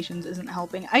connotations isn't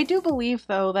helping. I do believe,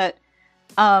 though, that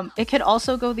it could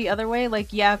also go the other way.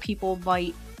 Like, yeah, people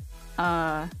might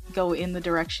go in the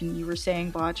direction you were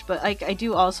saying, Botch, but I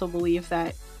do also believe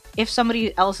that if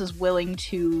somebody else is willing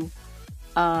to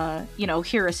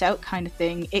hear us out kind of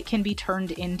thing, it can be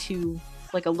turned into,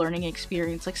 like, a learning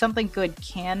experience. Like, something good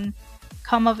can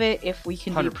come of it if we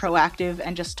can 100%. Be proactive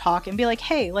and just talk and be like,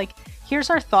 hey, like, here's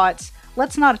our thoughts.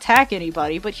 Let's not attack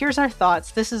anybody, but here's our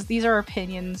thoughts. These are our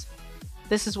opinions.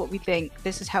 This is what we think.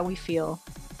 This is how we feel.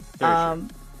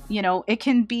 It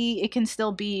can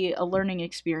still be a learning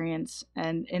experience,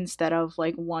 and instead of,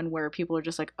 like, one where people are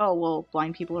just like, oh, well,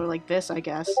 blind people are like this, I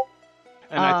guess.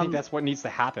 And I think that's what needs to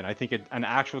happen. I think an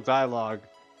actual dialogue,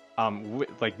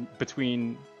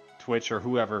 between Twitch or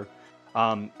whoever,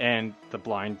 and the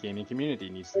blind gaming community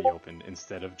needs to be open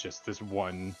instead of just this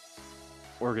one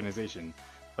organization.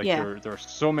 Like, there are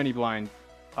so many blind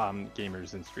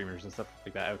gamers and streamers and stuff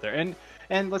like that out there,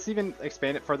 and let's even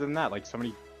expand it further than that. Like so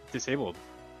many disabled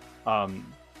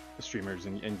streamers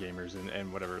and gamers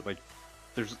and whatever. Like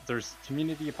there's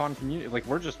community upon community. Like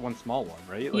we're just one small one,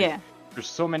 right? Like, yeah. There's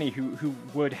so many who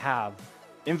would have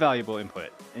invaluable input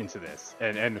into this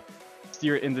and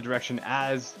steer it in the direction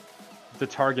as the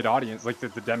target audience, like the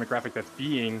demographic that's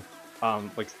being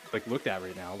like looked at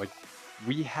right now. Like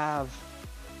we have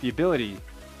the ability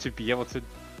to be able to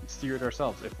steer it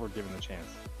ourselves if we're given the chance.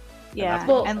 Yeah,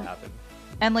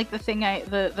 and like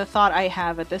the thought I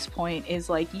have at this point is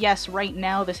like, yes, right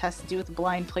now this has to do with the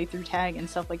blind playthrough tag and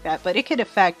stuff like that, but it could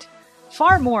affect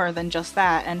far more than just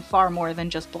that, and far more than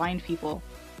just blind people.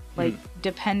 Like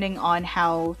depending on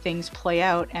how things play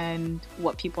out and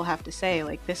what people have to say,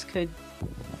 like this could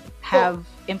have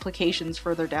implications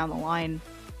further down the line.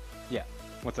 Yeah.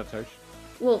 What's up, Tarj?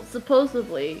 Well,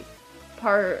 supposedly,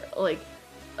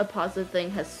 a positive thing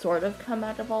has sort of come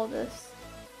out of all this,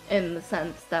 in the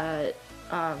sense that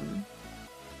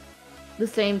the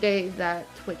same day that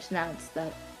Twitch announced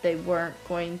that they weren't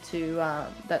going to,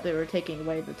 that they were taking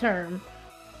away the term,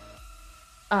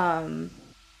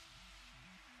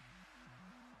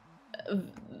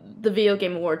 the Video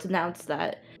Game Awards announced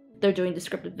that they're doing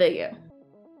descriptive video.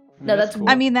 Now that's cool.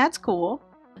 I mean, that's cool.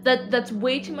 That's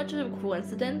way too much of a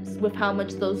coincidence with how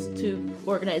much those two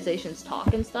organizations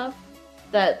talk and stuff.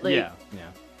 That like,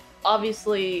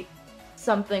 obviously,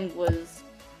 something was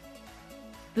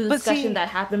the discussion that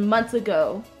happened months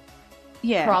ago.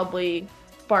 Yeah, probably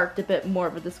sparked a bit more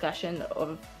of a discussion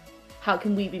of how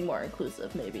can we be more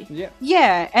inclusive, maybe.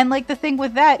 Yeah, and like the thing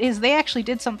with that is they actually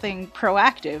did something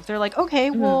proactive. They're like,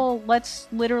 okay, well, let's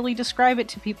literally describe it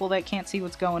to people that can't see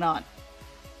what's going on.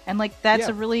 And like that's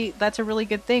a really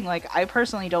good thing. Like I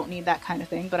personally don't need that kind of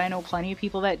thing, but I know plenty of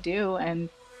people that do, and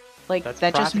like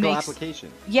that just makes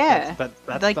application. Yeah,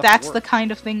 that's like that's the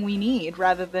kind of thing we need,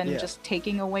 rather than just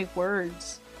taking away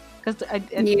words. Because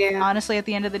honestly, at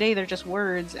the end of the day, they're just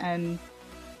words. And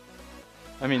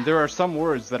I mean, there are some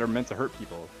words that are meant to hurt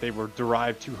people. They were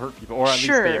derived to hurt people, or at least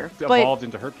they evolved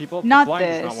into hurt people. Not blind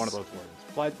this. is not one of those words.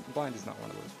 Blind is not one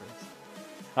of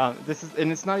those words. This is,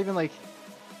 and it's not even like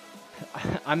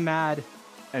I'm mad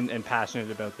and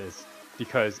passionate about this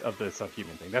because of the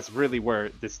subhuman thing. That's really where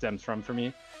this stems from for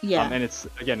me. Yeah. And it's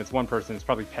one person. It's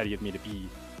probably petty of me to be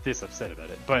this upset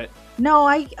about it, but no,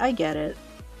 I get it.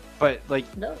 But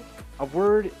like, no. A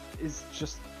word is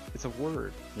just, it's a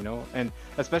word, you know, and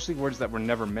especially words that were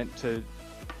never meant to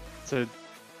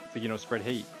spread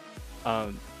hate.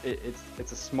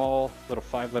 It's a small little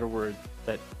 5-letter word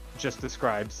that just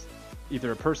describes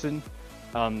either a person,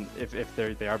 if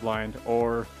they are blind,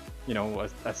 or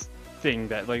a thing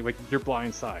that like your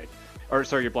blind side, or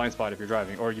sorry, your blind spot if you're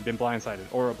driving, or you've been blindsided,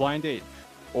 or a blind date,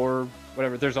 or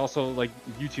whatever. There's also like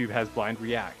YouTube has blind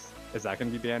reacts. Is that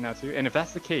going to be banned now too? And if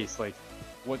that's the case, like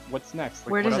what's next?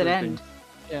 Like, where does it end?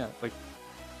 Yeah, like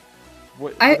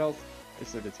what else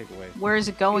is there to take away? Where is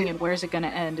it going and where is it going to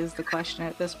end is the question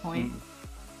at this point.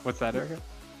 What's that, Erica?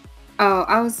 Oh,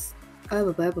 I was I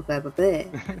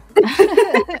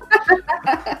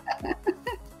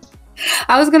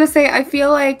was gonna say, I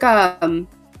feel like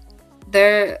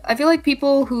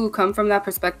people who come from that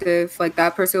perspective, like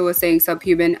that person was saying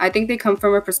subhuman, I think they come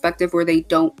from a perspective where they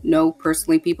don't know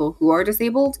personally people who are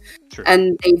disabled. True.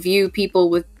 And they view people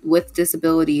with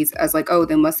disabilities as like, oh,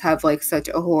 they must have like such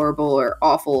a horrible or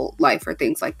awful life or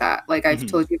things like that. Like I've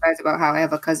told you guys about how I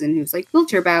have a cousin who's like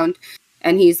wheelchair bound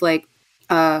and he's like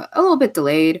a little bit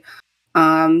delayed,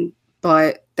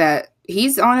 but that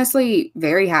he's honestly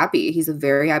very happy. He's a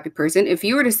very happy person. If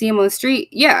you were to see him on the street,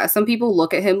 yeah, some people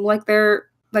look at him like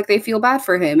they feel bad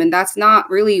for him, and that's not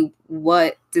really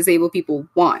what disabled people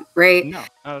want, right? No,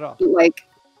 not at all. Like,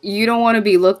 you don't want to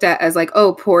be looked at as like,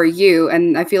 oh, poor you.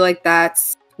 And I feel like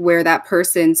that's where that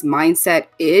person's mindset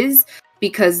is,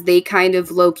 because they kind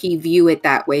of low-key view it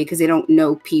that way because they don't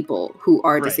know people who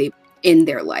are disabled in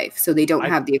their life, so they don't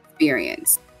have the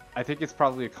experience. I think it's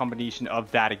probably a combination of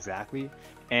that exactly,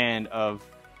 and of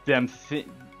them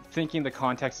thinking the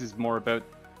context is more about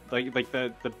like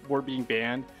the word being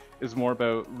banned is more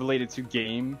about related to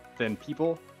game than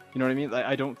people. You know what I mean?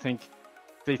 I don't think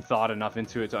they thought enough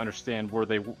into it to understand where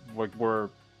they were.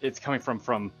 It's coming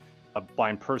from a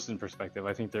blind person perspective.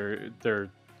 I think they're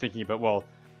thinking about, well,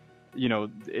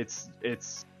 it's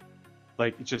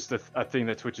like just a thing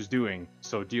that Twitch is doing,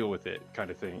 so deal with it,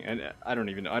 kind of thing. And I don't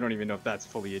even know if that's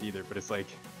fully it either. But it's like,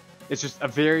 it's just a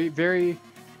very, very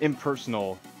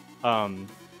impersonal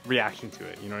reaction to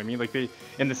it. You know what I mean? Like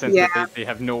in the sense that they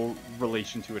have no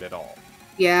relation to it at all.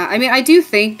 Yeah, I mean, I do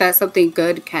think that something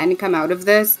good can come out of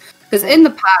this, because in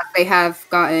the past they have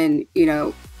gotten,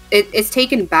 it's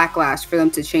taken backlash for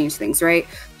them to change things, right?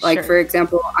 Like, Sure. for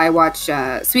example, I watch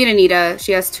Sweet Anita.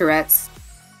 She has Tourette's,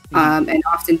 and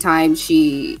oftentimes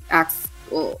she acts.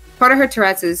 Well, part of her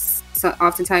Tourette's is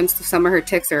oftentimes some of her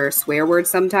tics are swear words,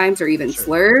 sometimes, or even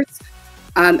slurs.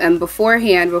 And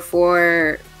beforehand,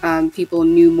 before people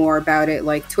knew more about it,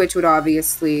 like Twitch would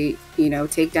obviously,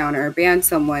 take down or ban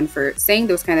someone for saying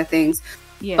those kind of things.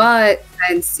 Yeah. But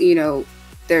since,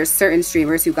 there's certain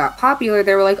streamers who got popular,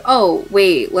 they were like, oh,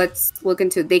 wait, let's look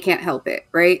into, they can't help it,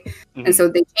 right? And so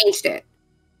they changed it.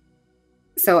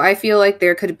 So I feel like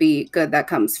there could be good that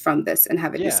comes from this and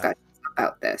have a discussion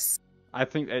about this. I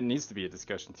think it needs to be a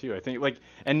discussion too. I think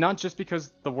and not just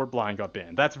because the word blind got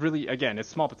banned. That's really, again, it's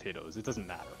small potatoes. It doesn't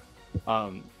matter.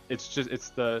 For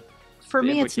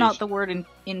me, it's not the word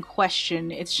in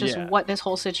question. It's just what this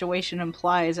whole situation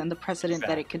implies and the precedent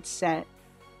that it could set.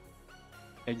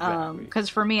 Exactly. Because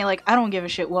for me, I don't give a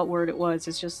shit what word it was.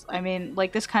 It's just,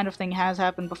 this kind of thing has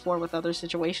happened before with other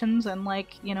situations, and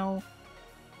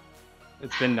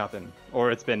it's been nothing,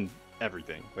 or it's been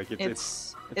everything.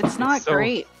 It's not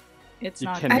great. You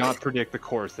cannot predict the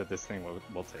course that this thing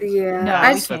will take. Yeah,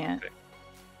 no, we can't.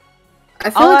 I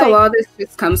feel like a lot of this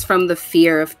just comes from the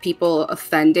fear of people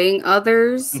offending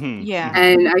others. Yeah.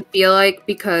 And I feel like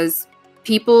because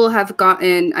people have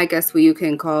gotten, I guess what you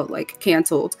can call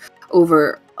canceled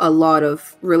over a lot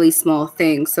of really small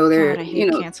things. So they're,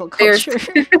 cancel culture.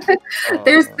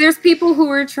 there's people who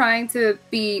are trying to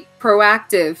be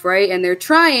proactive, right? And they're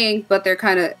trying, but they're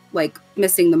kind of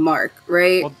missing the mark,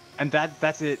 right? Well, and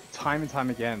that's it time and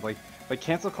time again. Like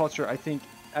cancel culture, I think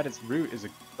at its root is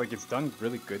it's done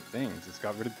really good things. It's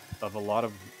got rid of a lot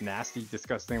of nasty,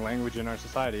 disgusting language in our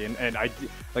society. And I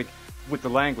with the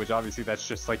language, obviously that's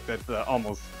just the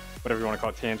almost whatever you want to call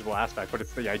it, tangible aspect, but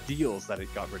it's the ideals that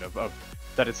it got rid of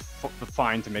that it's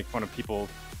fine to make fun of people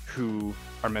who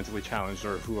are mentally challenged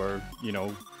or who are,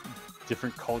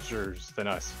 different cultures than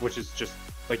us, which is just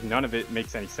none of it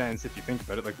makes any sense if you think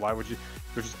about it. Why would you?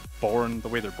 They're just born the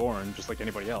way they're born, just like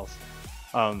anybody else.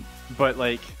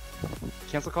 But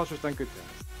cancel culture's done good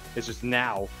things. It's just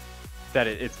now that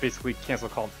it's basically cancel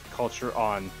culture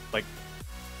on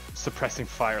suppressing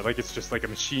fire. It's just a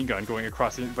machine gun going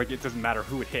across it. It doesn't matter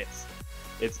who it hits.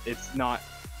 It's not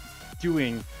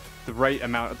doing the right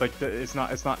amount. It's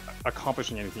not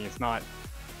accomplishing anything. It's not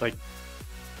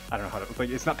I don't know how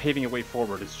to it's not paving a way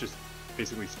forward. It's just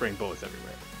basically spraying bullets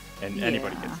everywhere, and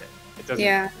anybody gets hit. It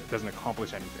doesn't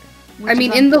accomplish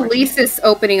anything. In the least, it's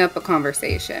opening up a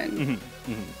conversation,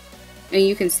 and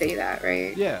you can say that,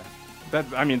 right? Yeah,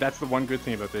 that's the one good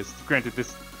thing about this. Granted,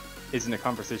 this isn't a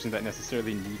conversation that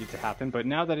necessarily needed to happen, but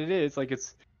now that it is,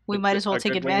 we might as well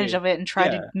take advantage of it and try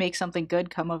to make something good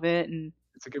come of it. And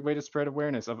it's a good way to spread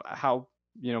awareness of how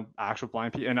actual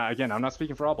blind people. And again, I'm not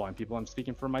speaking for all blind people. I'm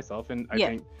speaking for myself, and I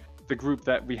think the group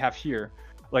that we have here,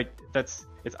 it's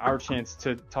our chance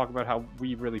to talk about how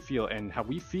we really feel, and how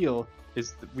we feel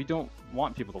is that we don't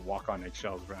want people to walk on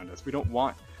eggshells around us. We don't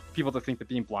want people to think that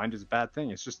being blind is a bad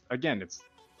thing. It's just, again, it's the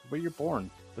way you're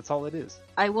born. That's all it is.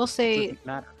 I will say, it doesn't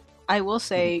matter.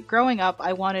 Growing up,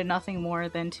 I wanted nothing more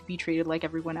than to be treated like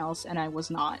everyone else, and I was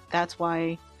not. That's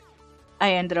why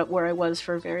I ended up where I was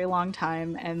for a very long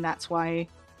time, and that's why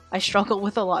I struggle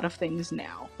with a lot of things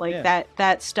now.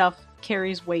 That stuff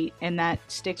carries weight, and that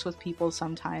sticks with people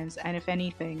sometimes. And if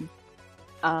anything,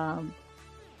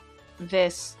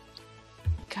 this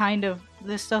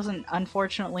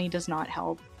unfortunately does not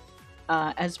help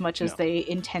as much as they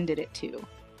intended it to.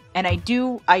 And I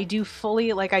do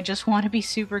fully, I just want to be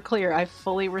super clear, I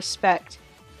fully respect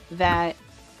that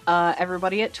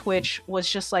everybody at Twitch was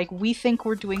just we think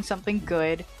we're doing something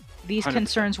good. These 100%.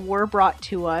 Concerns were brought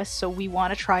to us, so we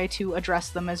want to try to address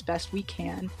them as best we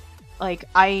can.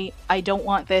 I don't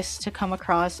want this to come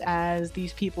across as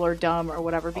these people are dumb or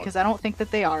whatever, because I don't think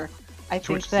that they are.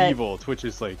 Twitch is evil. Twitch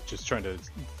is just trying to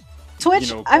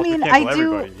Twitch,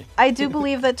 I do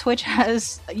believe that Twitch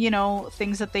has,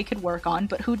 things that they could work on,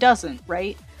 but who doesn't,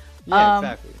 right? Yeah,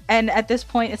 exactly. And at this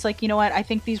point, it's you know what? I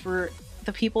think these were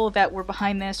the people that were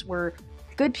behind this were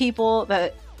good people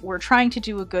that were trying to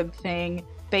do a good thing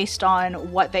based on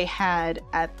what they had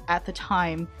at the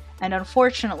time. And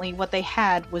unfortunately, what they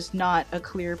had was not a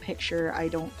clear picture.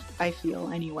 I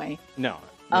feel anyway. No.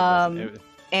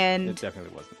 It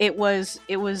definitely wasn't. It was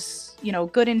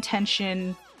good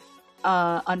intention.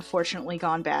 Unfortunately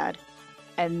gone bad.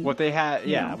 And what they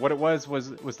had, what it was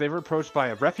they were approached by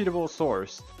a reputable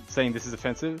source saying this is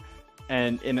offensive,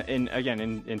 and in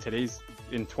today's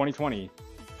 2020,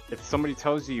 if somebody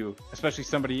tells you, especially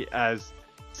somebody as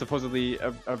supposedly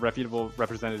a reputable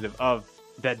representative of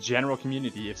that general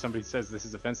community, if somebody says this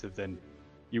is offensive, then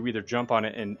you either jump on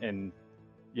it and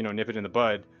nip it in the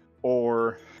bud,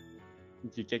 or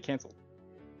you get canceled.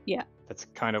 Yeah. That's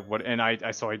kind of what, and I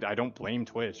don't blame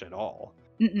Twitch at all.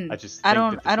 Mm-mm. I just I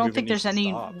think don't think there's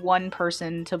any stop. one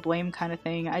person to blame kind of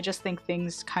thing. I just think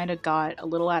things kind of got a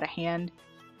little out of hand.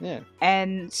 Yeah.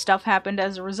 And stuff happened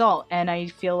as a result. And I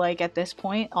feel like at this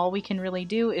point, all we can really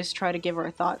do is try to give our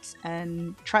thoughts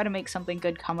and try to make something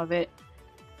good come of it.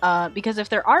 Because if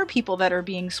there are people that are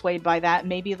being swayed by that,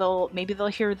 maybe they'll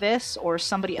hear this or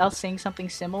somebody else saying something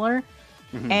similar,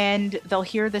 and they'll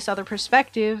hear this other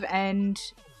perspective, and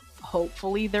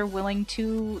hopefully they're willing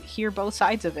to hear both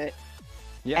sides of it.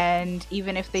 Yeah. And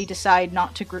even if they decide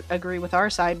not to agree with our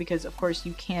side, because of course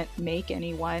you can't make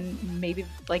anyone, maybe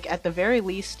like at the very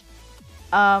least,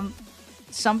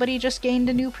 somebody just gained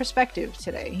a new perspective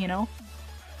today,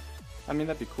 I mean,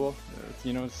 that'd be cool.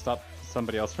 Stop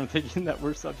somebody else from thinking that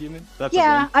we're subhuman. That's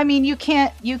yeah. I mean, you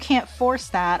can't force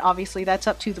that. Obviously, that's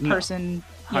up to the person.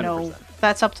 100%.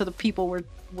 That's up to the people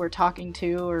we're talking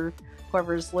to, or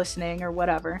whoever's listening, or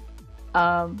whatever.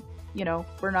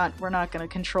 We're not going to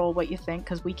control what you think,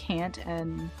 because we can't,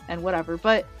 and whatever.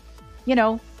 But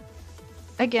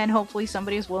again, hopefully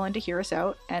somebody is willing to hear us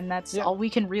out, and that's all we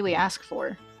can really ask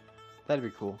for. That'd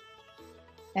be cool.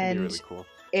 And that'd be really cool.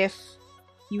 If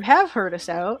you have heard us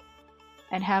out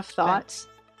and have thoughts,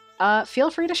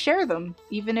 feel free to share them,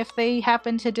 even if they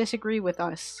happen to disagree with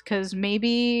us, because maybe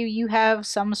you have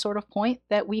some sort of point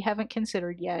that we haven't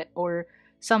considered yet, or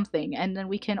something, and then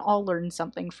we can all learn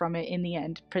something from it in the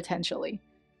end, potentially.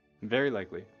 Very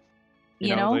likely.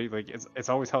 Like it's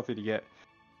always healthy to get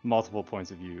multiple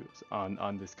points of views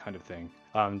on this kind of thing.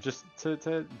 Just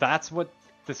to that's what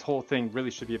this whole thing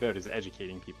really should be about, is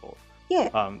educating people. Yeah.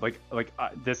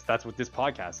 That's what this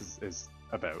podcast is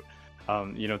about.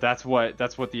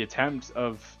 That's what the attempt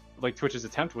of Twitch's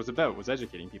attempt was about, was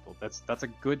educating people. That's a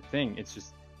good thing. It's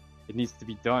just, it needs to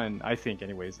be done, I think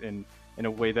anyways, in a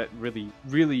way that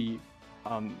really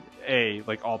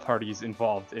all parties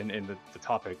involved in the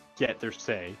topic get their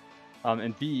say,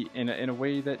 and B, in a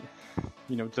way that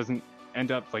doesn't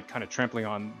end up kind of trampling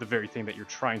on the very thing that you're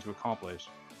trying to accomplish,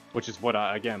 which is what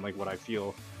I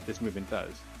feel this movement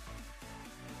does.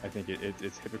 I think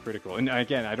it's hypocritical, and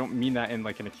again, I don't mean that in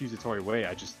an accusatory way.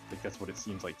 I just think that's what it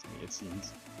seems like to me. It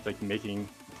seems like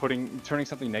turning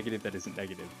something negative that isn't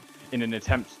negative in an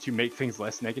attempt to make things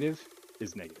less negative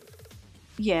is negative.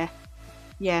 Yeah,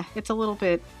 it's a little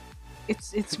bit.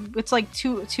 It's like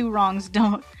two wrongs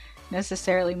don't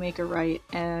necessarily make a right,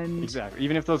 and exactly,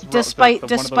 even if those despite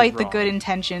the good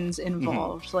intentions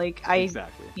involved,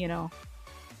 exactly.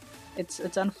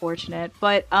 It's unfortunate,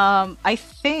 but I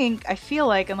feel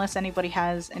like, unless anybody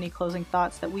has any closing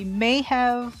thoughts, that we may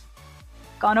have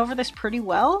gone over this pretty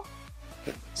well.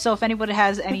 So if anybody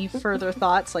has any further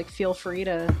thoughts, feel free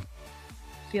to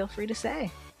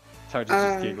say. Target's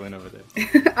just giggling over this.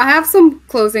 I have some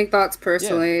closing thoughts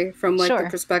personally, from the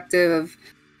perspective of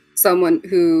someone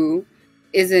who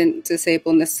isn't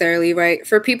disabled necessarily, right?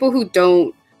 For people who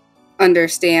don't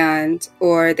understand,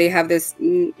 or they have this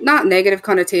not negative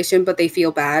connotation, but they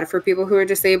feel bad for people who are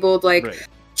disabled, right.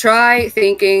 Try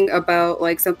thinking about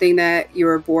something that you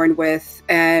were born with,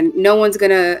 and no one's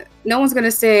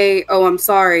gonna say, oh, I'm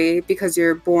sorry because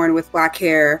you're born with black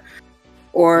hair,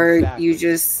 or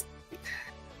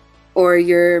or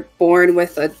you're born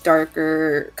with a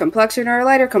darker complexion or a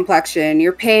lighter complexion,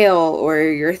 you're pale or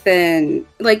you're thin.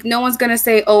 No one's gonna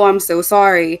say, oh, I'm so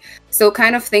sorry. So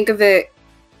kind of think of it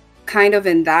kind of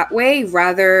in that way,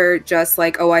 rather just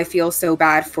oh, I feel so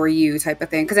bad for you type of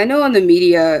thing. Because I know in the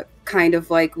media, kind of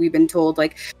we've been told,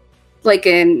 like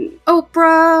in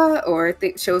Oprah or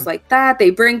shows like that, they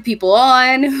bring people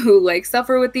on who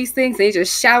suffer with these things. They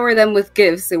just shower them with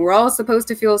gifts, and we're all supposed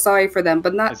to feel sorry for them.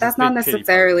 But that's not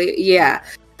necessarily,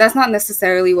 that's not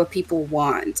necessarily what people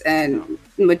want. And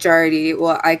majority,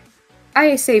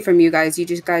 I say from you guys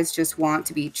just want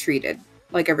to be treated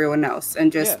like everyone else, and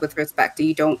just with respect.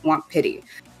 You don't want pity,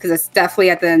 because it's definitely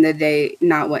at the end of the day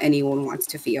not what anyone wants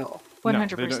to feel.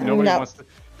 100%. Nobody wants to.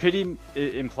 Pity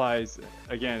implies,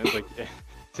 again,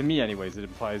 to me anyways, it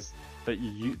implies that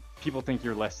people think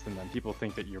you're less than them. People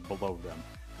think that you're below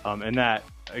them, and that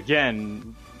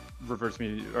again reverts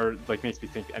me, or makes me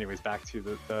think anyways back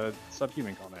to the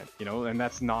subhuman comment. And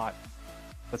that's not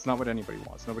what anybody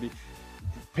wants.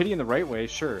 Pity in the right way,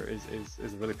 sure, is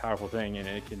a really powerful thing, and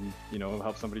it can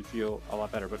help somebody feel a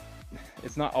lot better. But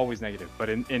it's not always negative. But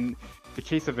in the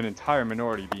case of an entire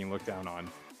minority being looked down on,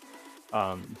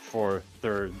 for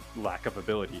their lack of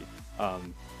ability,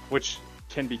 which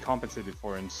can be compensated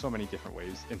for in so many different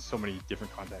ways, in so many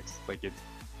different contexts.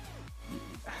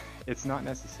 It's not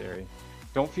necessary.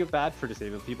 Don't feel bad for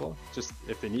disabled people. Just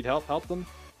if they need help them.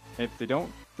 If they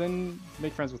don't, then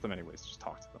make friends with them anyways. Just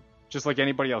talk to them, just like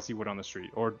anybody else you would on the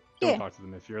street, or don't talk to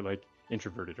them if you're like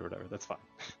introverted or whatever. That's fine.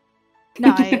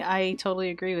 No, I totally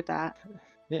agree with that.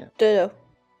 Yeah. Ditto.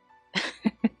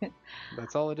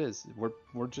 That's all it is.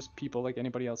 We're just people like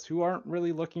anybody else who aren't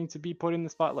really looking to be put in the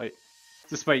spotlight,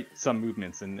 despite some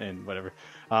movements and whatever.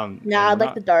 Nah, I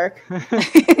like the dark.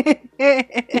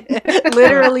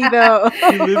 Literally, though.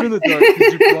 You live in the dark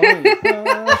because you're blind.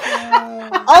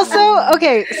 Also,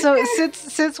 okay, so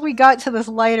since we got to this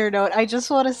lighter note, I just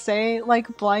want to say,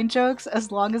 like, blind jokes,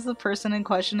 as long as the person in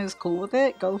question is cool with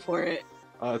it, go for it.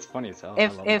 Oh, it's funny as hell.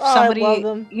 If I somebody, love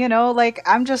them. you know, like,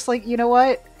 I'm just like, you know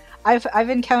what? I've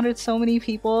encountered so many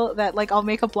people that, like, I'll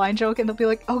make a blind joke and they'll be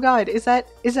like, "Oh God, is that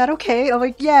okay?" I'm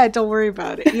like, "Yeah, don't worry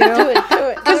about it." You know, Do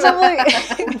it. because I'm like,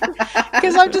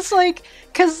 because I'm just like,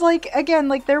 because like again,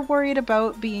 like they're worried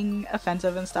about being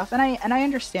offensive and stuff, and I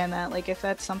understand that. Like, if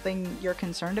that's something you're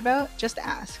concerned about, just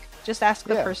ask. Just ask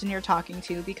the person you're talking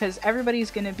to, because everybody's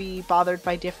gonna be bothered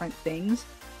by different things.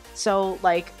 So,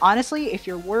 like, honestly, if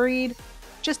you're worried,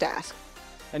 just ask.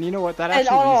 And you know what? That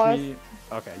actually leads me.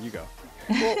 Okay, you go.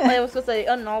 Well, I was gonna say,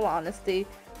 in all honesty,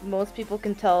 most people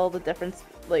can tell the difference.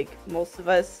 Like, most of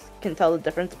us can tell the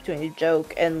difference between a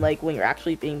joke and, like, when you're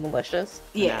actually being malicious.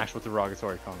 An actual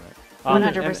derogatory comment.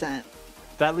 100%.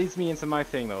 That leads me into my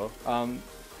thing, though.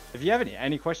 If you have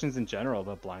any questions in general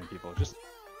about blind people, just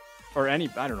or any,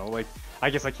 I don't know, like, I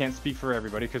guess I can't speak for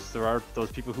everybody because there are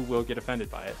those people who will get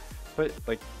offended by it. But,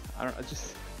 like, I don't know,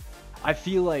 just I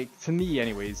feel like, to me,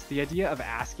 anyways, the idea of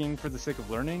asking for the sake of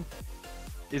learning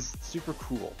is super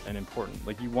cool and important.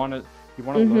 Like, you want to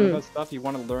learn about stuff. You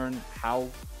want to learn how,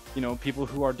 you know, people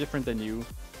who are different than you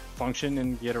function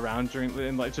and get around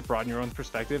and like to broaden your own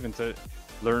perspective and to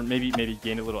learn, maybe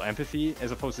gain a little empathy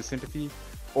as opposed to sympathy,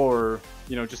 or,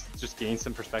 you know, just gain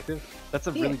some perspective. That's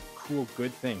a really cool,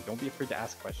 good thing. Don't be afraid to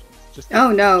ask questions. Do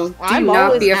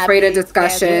not be afraid of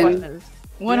discussion.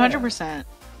 100%.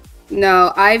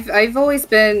 No, I've always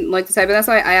been like the type, but that's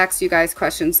why I ask you guys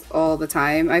questions all the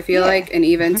time. I feel like, and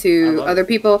even to other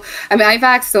people. I mean, I've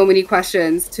asked so many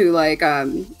questions to like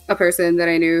a person that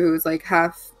I knew who was like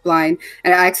half blind,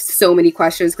 and I asked so many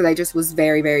questions because I just was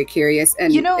very, very curious.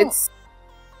 And you know,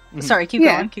 sorry, keep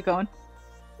going.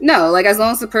 No, like, as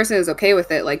long as the person is okay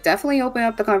with it, like, definitely open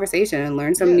up the conversation and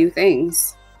learn some new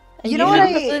things. And you know what?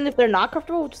 If they're not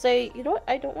comfortable, just say, you know what,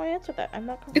 I don't want to answer that. I'm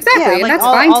not comfortable. Exactly, yeah, and like, that's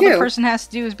all, fine all too. All the person has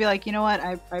to do is be like, you know what,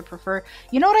 I prefer.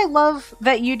 You know what I love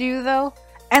that you do though,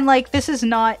 and like, this is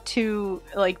not to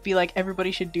like be like everybody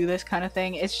should do this kind of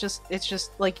thing. It's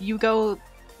just like, you go,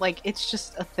 like, it's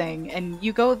just a thing, and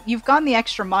you've gone the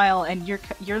extra mile, and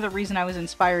you're the reason I was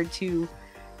inspired to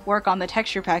work on the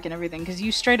texture pack and everything, because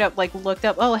you straight up like looked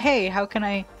up, oh hey, how can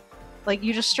I. Like,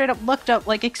 you just straight up looked up,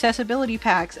 like, accessibility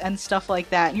packs and stuff like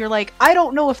that. And you're like, I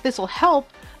don't know if this will help,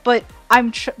 but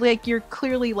like, you're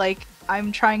clearly like,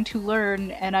 I'm trying to learn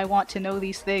and I want to know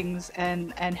these things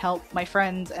and help my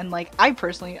friends. And, like, I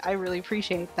really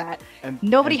appreciate that.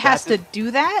 Nobody has to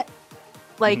do that.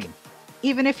 Like,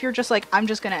 even if you're just like, I'm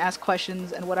just gonna ask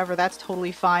questions and whatever, that's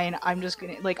totally fine. I'm just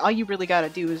gonna, like, all you really gotta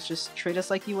do is just treat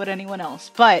us like you would anyone else.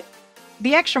 But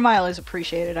the extra mile is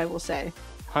appreciated, I will say.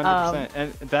 100%,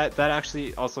 and that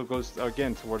actually also goes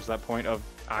again towards that point of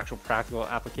actual practical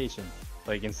application.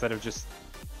 Like, instead of just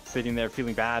sitting there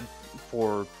feeling bad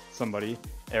for somebody,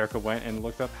 Erica went and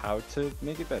looked up how to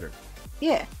make it better.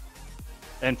 Yeah.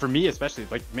 And for me especially,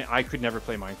 like, I could never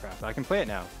play Minecraft. I can play it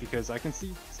now because I can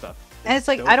see stuff. And it's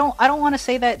like, dope. I don't want to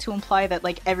say that to imply that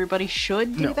like everybody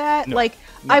should do that. No, like,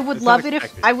 no, I would love it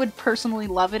if I would personally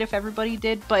love it if everybody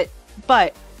did, but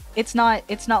it's not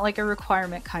like a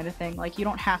requirement kind of thing. Like, you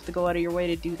don't have to go out of your way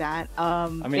to do that. I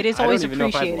mean, it is always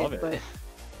appreciated, but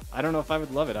I don't know if I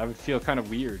would love it. I would feel kind of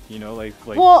weird, you know, like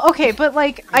well, okay, but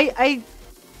like I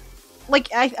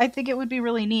think it would be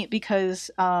really neat because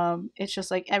it's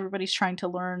just like everybody's trying to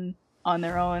learn on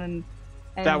their own, and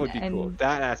that would be cool.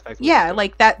 That aspect would be cool.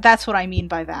 Like that's what I mean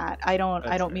by that. I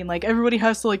don't mean like everybody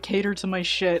has to like cater to my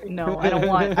shit. No, I don't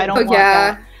want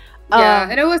that. Yeah,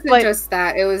 and it wasn't just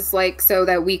that. It was like so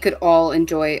that we could all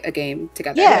enjoy a game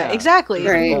together. Yeah, exactly.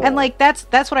 Right. And like that's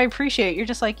what I appreciate. You're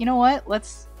just like, you know what?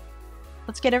 Let's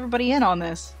get everybody in on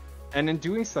this. And in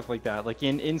doing stuff like that, like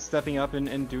in stepping up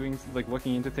and doing, like,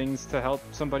 looking into things to help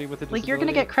somebody with a disability. Like, you're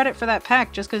gonna get credit for that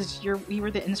pack just because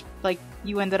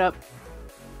you ended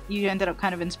up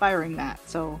kind of inspiring that.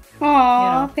 So.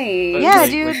 Aww, you know. thanks. Yeah,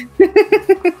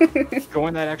 dude.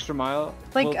 Going that extra mile.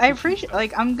 Like, I appreciate.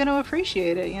 Like, I'm gonna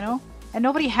appreciate it, you know. And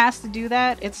nobody has to do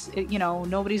that. You know,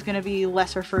 nobody's gonna be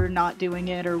lesser for not doing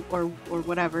it or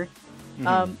whatever.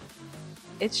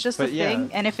 It's just But a yeah. thing,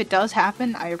 and if it does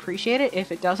happen, I appreciate it.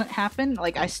 If it doesn't happen,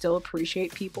 like, I still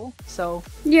appreciate people. So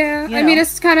Yeah, you I mean, know.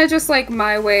 it's kind of just like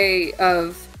my way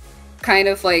of kind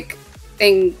of like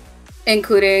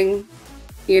including,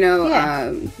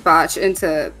 Botch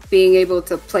into being able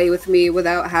to play with me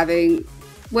without having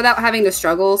to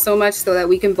struggle so much, so that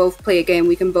we can both play a game,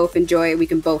 we can both enjoy it, we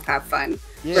can both have fun,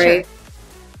 Yeah. right?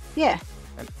 Yeah.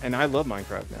 And I love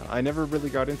Minecraft now. I never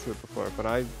really got into it before, but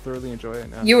I thoroughly enjoy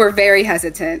it now. You were very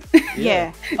hesitant.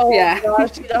 Yeah. Oh Yeah.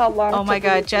 gosh, you know how long Oh it my took me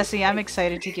god, to- Jesse, I'm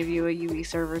excited to give you a UE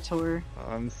server tour.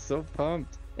 I'm so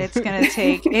pumped. It's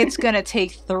gonna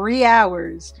take 3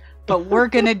 hours, but we're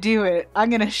gonna do it. I'm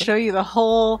gonna show you the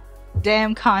whole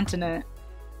damn continent.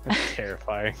 That's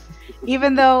terrifying.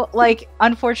 Even though, like,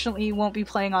 unfortunately you won't be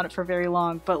playing on it for very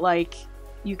long, but like,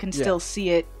 you can still see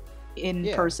it in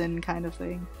person kind of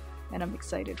thing. And I'm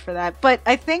excited for that. But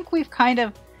I think we've kind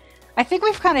of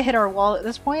hit our wall at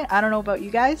this point. I don't know about you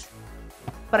guys,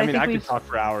 but I think I we've could talk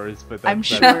for hours, but I'm that's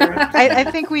sure. that's- I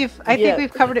think we've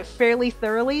covered it fairly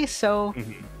thoroughly. So,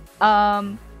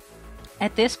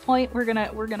 at this point, we're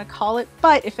gonna call it.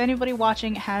 But if anybody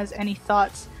watching has any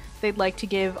thoughts they'd like to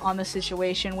give on the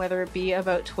situation, whether it be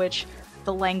about Twitch,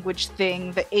 the language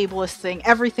thing, the ableist thing,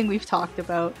 everything we've talked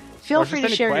about, feel or free just to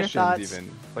any share your questions thoughts.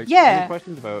 Even. Like, Yeah. any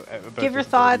questions about Give your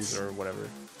disabilities thoughts. or whatever.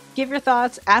 Give your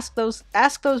thoughts. Ask those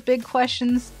big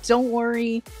questions. Don't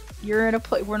worry, you're in a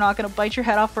we're not gonna bite your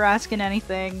head off for asking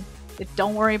anything.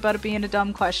 Don't worry about it being a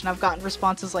dumb question. I've gotten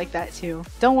responses like that too.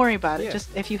 Don't worry about it. Yeah.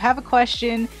 Just if you have a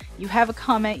question, you have a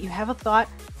comment, you have a thought,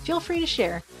 feel free to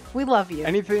share. We love you.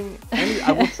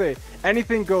 I will say,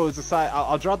 anything goes. Aside,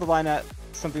 I'll draw the line at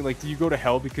something like, do you go to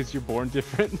hell because you're born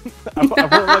different? I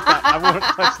won't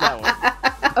touch that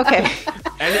one. Okay.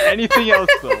 Anything else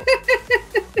though?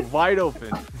 Wide open.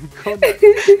 Go nuts.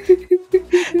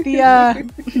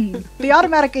 The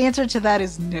automatic answer to that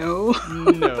is no.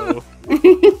 No.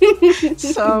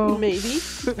 So Maybe.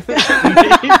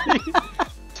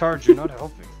 Targe, you're not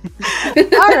helping.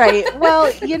 Alright,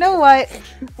 well, you know what?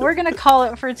 We're gonna call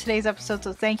it for today's episode,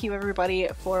 so thank you everybody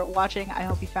for watching. I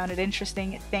hope you found it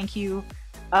interesting. Thank you,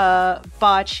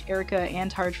 Botch, Erica,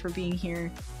 and Targe for being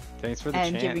here. Thanks for the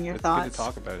And chance. giving your it's thoughts. good to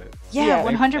talk about it. Yeah,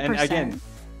 100%. And again,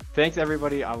 thanks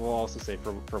everybody. I will also say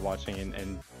for watching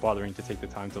and bothering to take the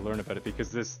time to learn about it,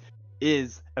 because this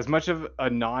is as much of a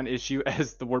non-issue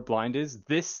as the word blind is.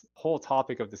 This whole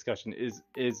topic of discussion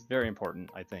is very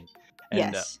important, I think. And,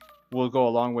 Yes. will go a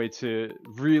long way to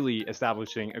really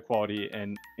establishing equality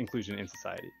and inclusion in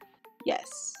society.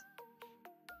 Yes.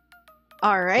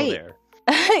 Alright. So there.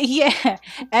 Yeah,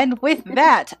 and with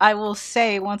that, I will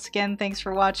say once again, thanks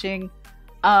for watching.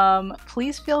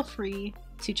 Please feel free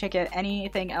to check out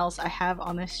anything else I have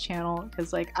on this channel,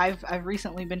 because like I've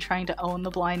recently been trying to own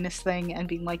the blindness thing and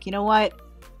being like, you know what,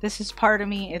 this is part of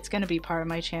me, it's gonna be part of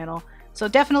my channel. So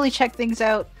definitely check things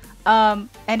out. And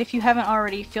if you haven't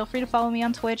already, feel free to follow me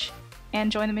on Twitch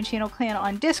and join the Min-Channel clan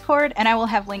on Discord, and I will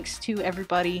have links to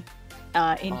everybody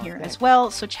in here thanks. as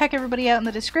well. So check everybody out in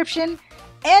the description.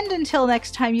 And until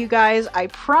next time, you guys, I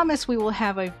promise we will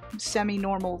have a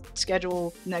semi-normal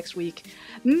schedule next week.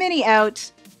 Minnie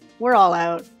out. We're all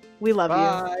out. We love you.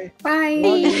 Bye.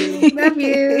 Bye. Love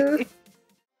you.